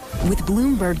 With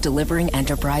Bloomberg delivering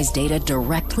enterprise data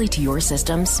directly to your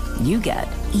systems, you get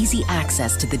easy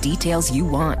access to the details you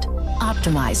want,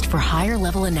 optimized for higher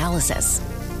level analysis,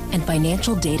 and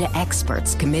financial data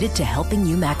experts committed to helping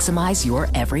you maximize your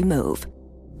every move.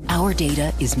 Our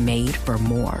data is made for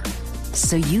more,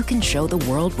 so you can show the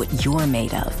world what you're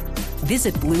made of.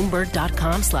 Visit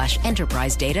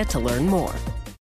Bloomberg.com/enterprise data to learn more.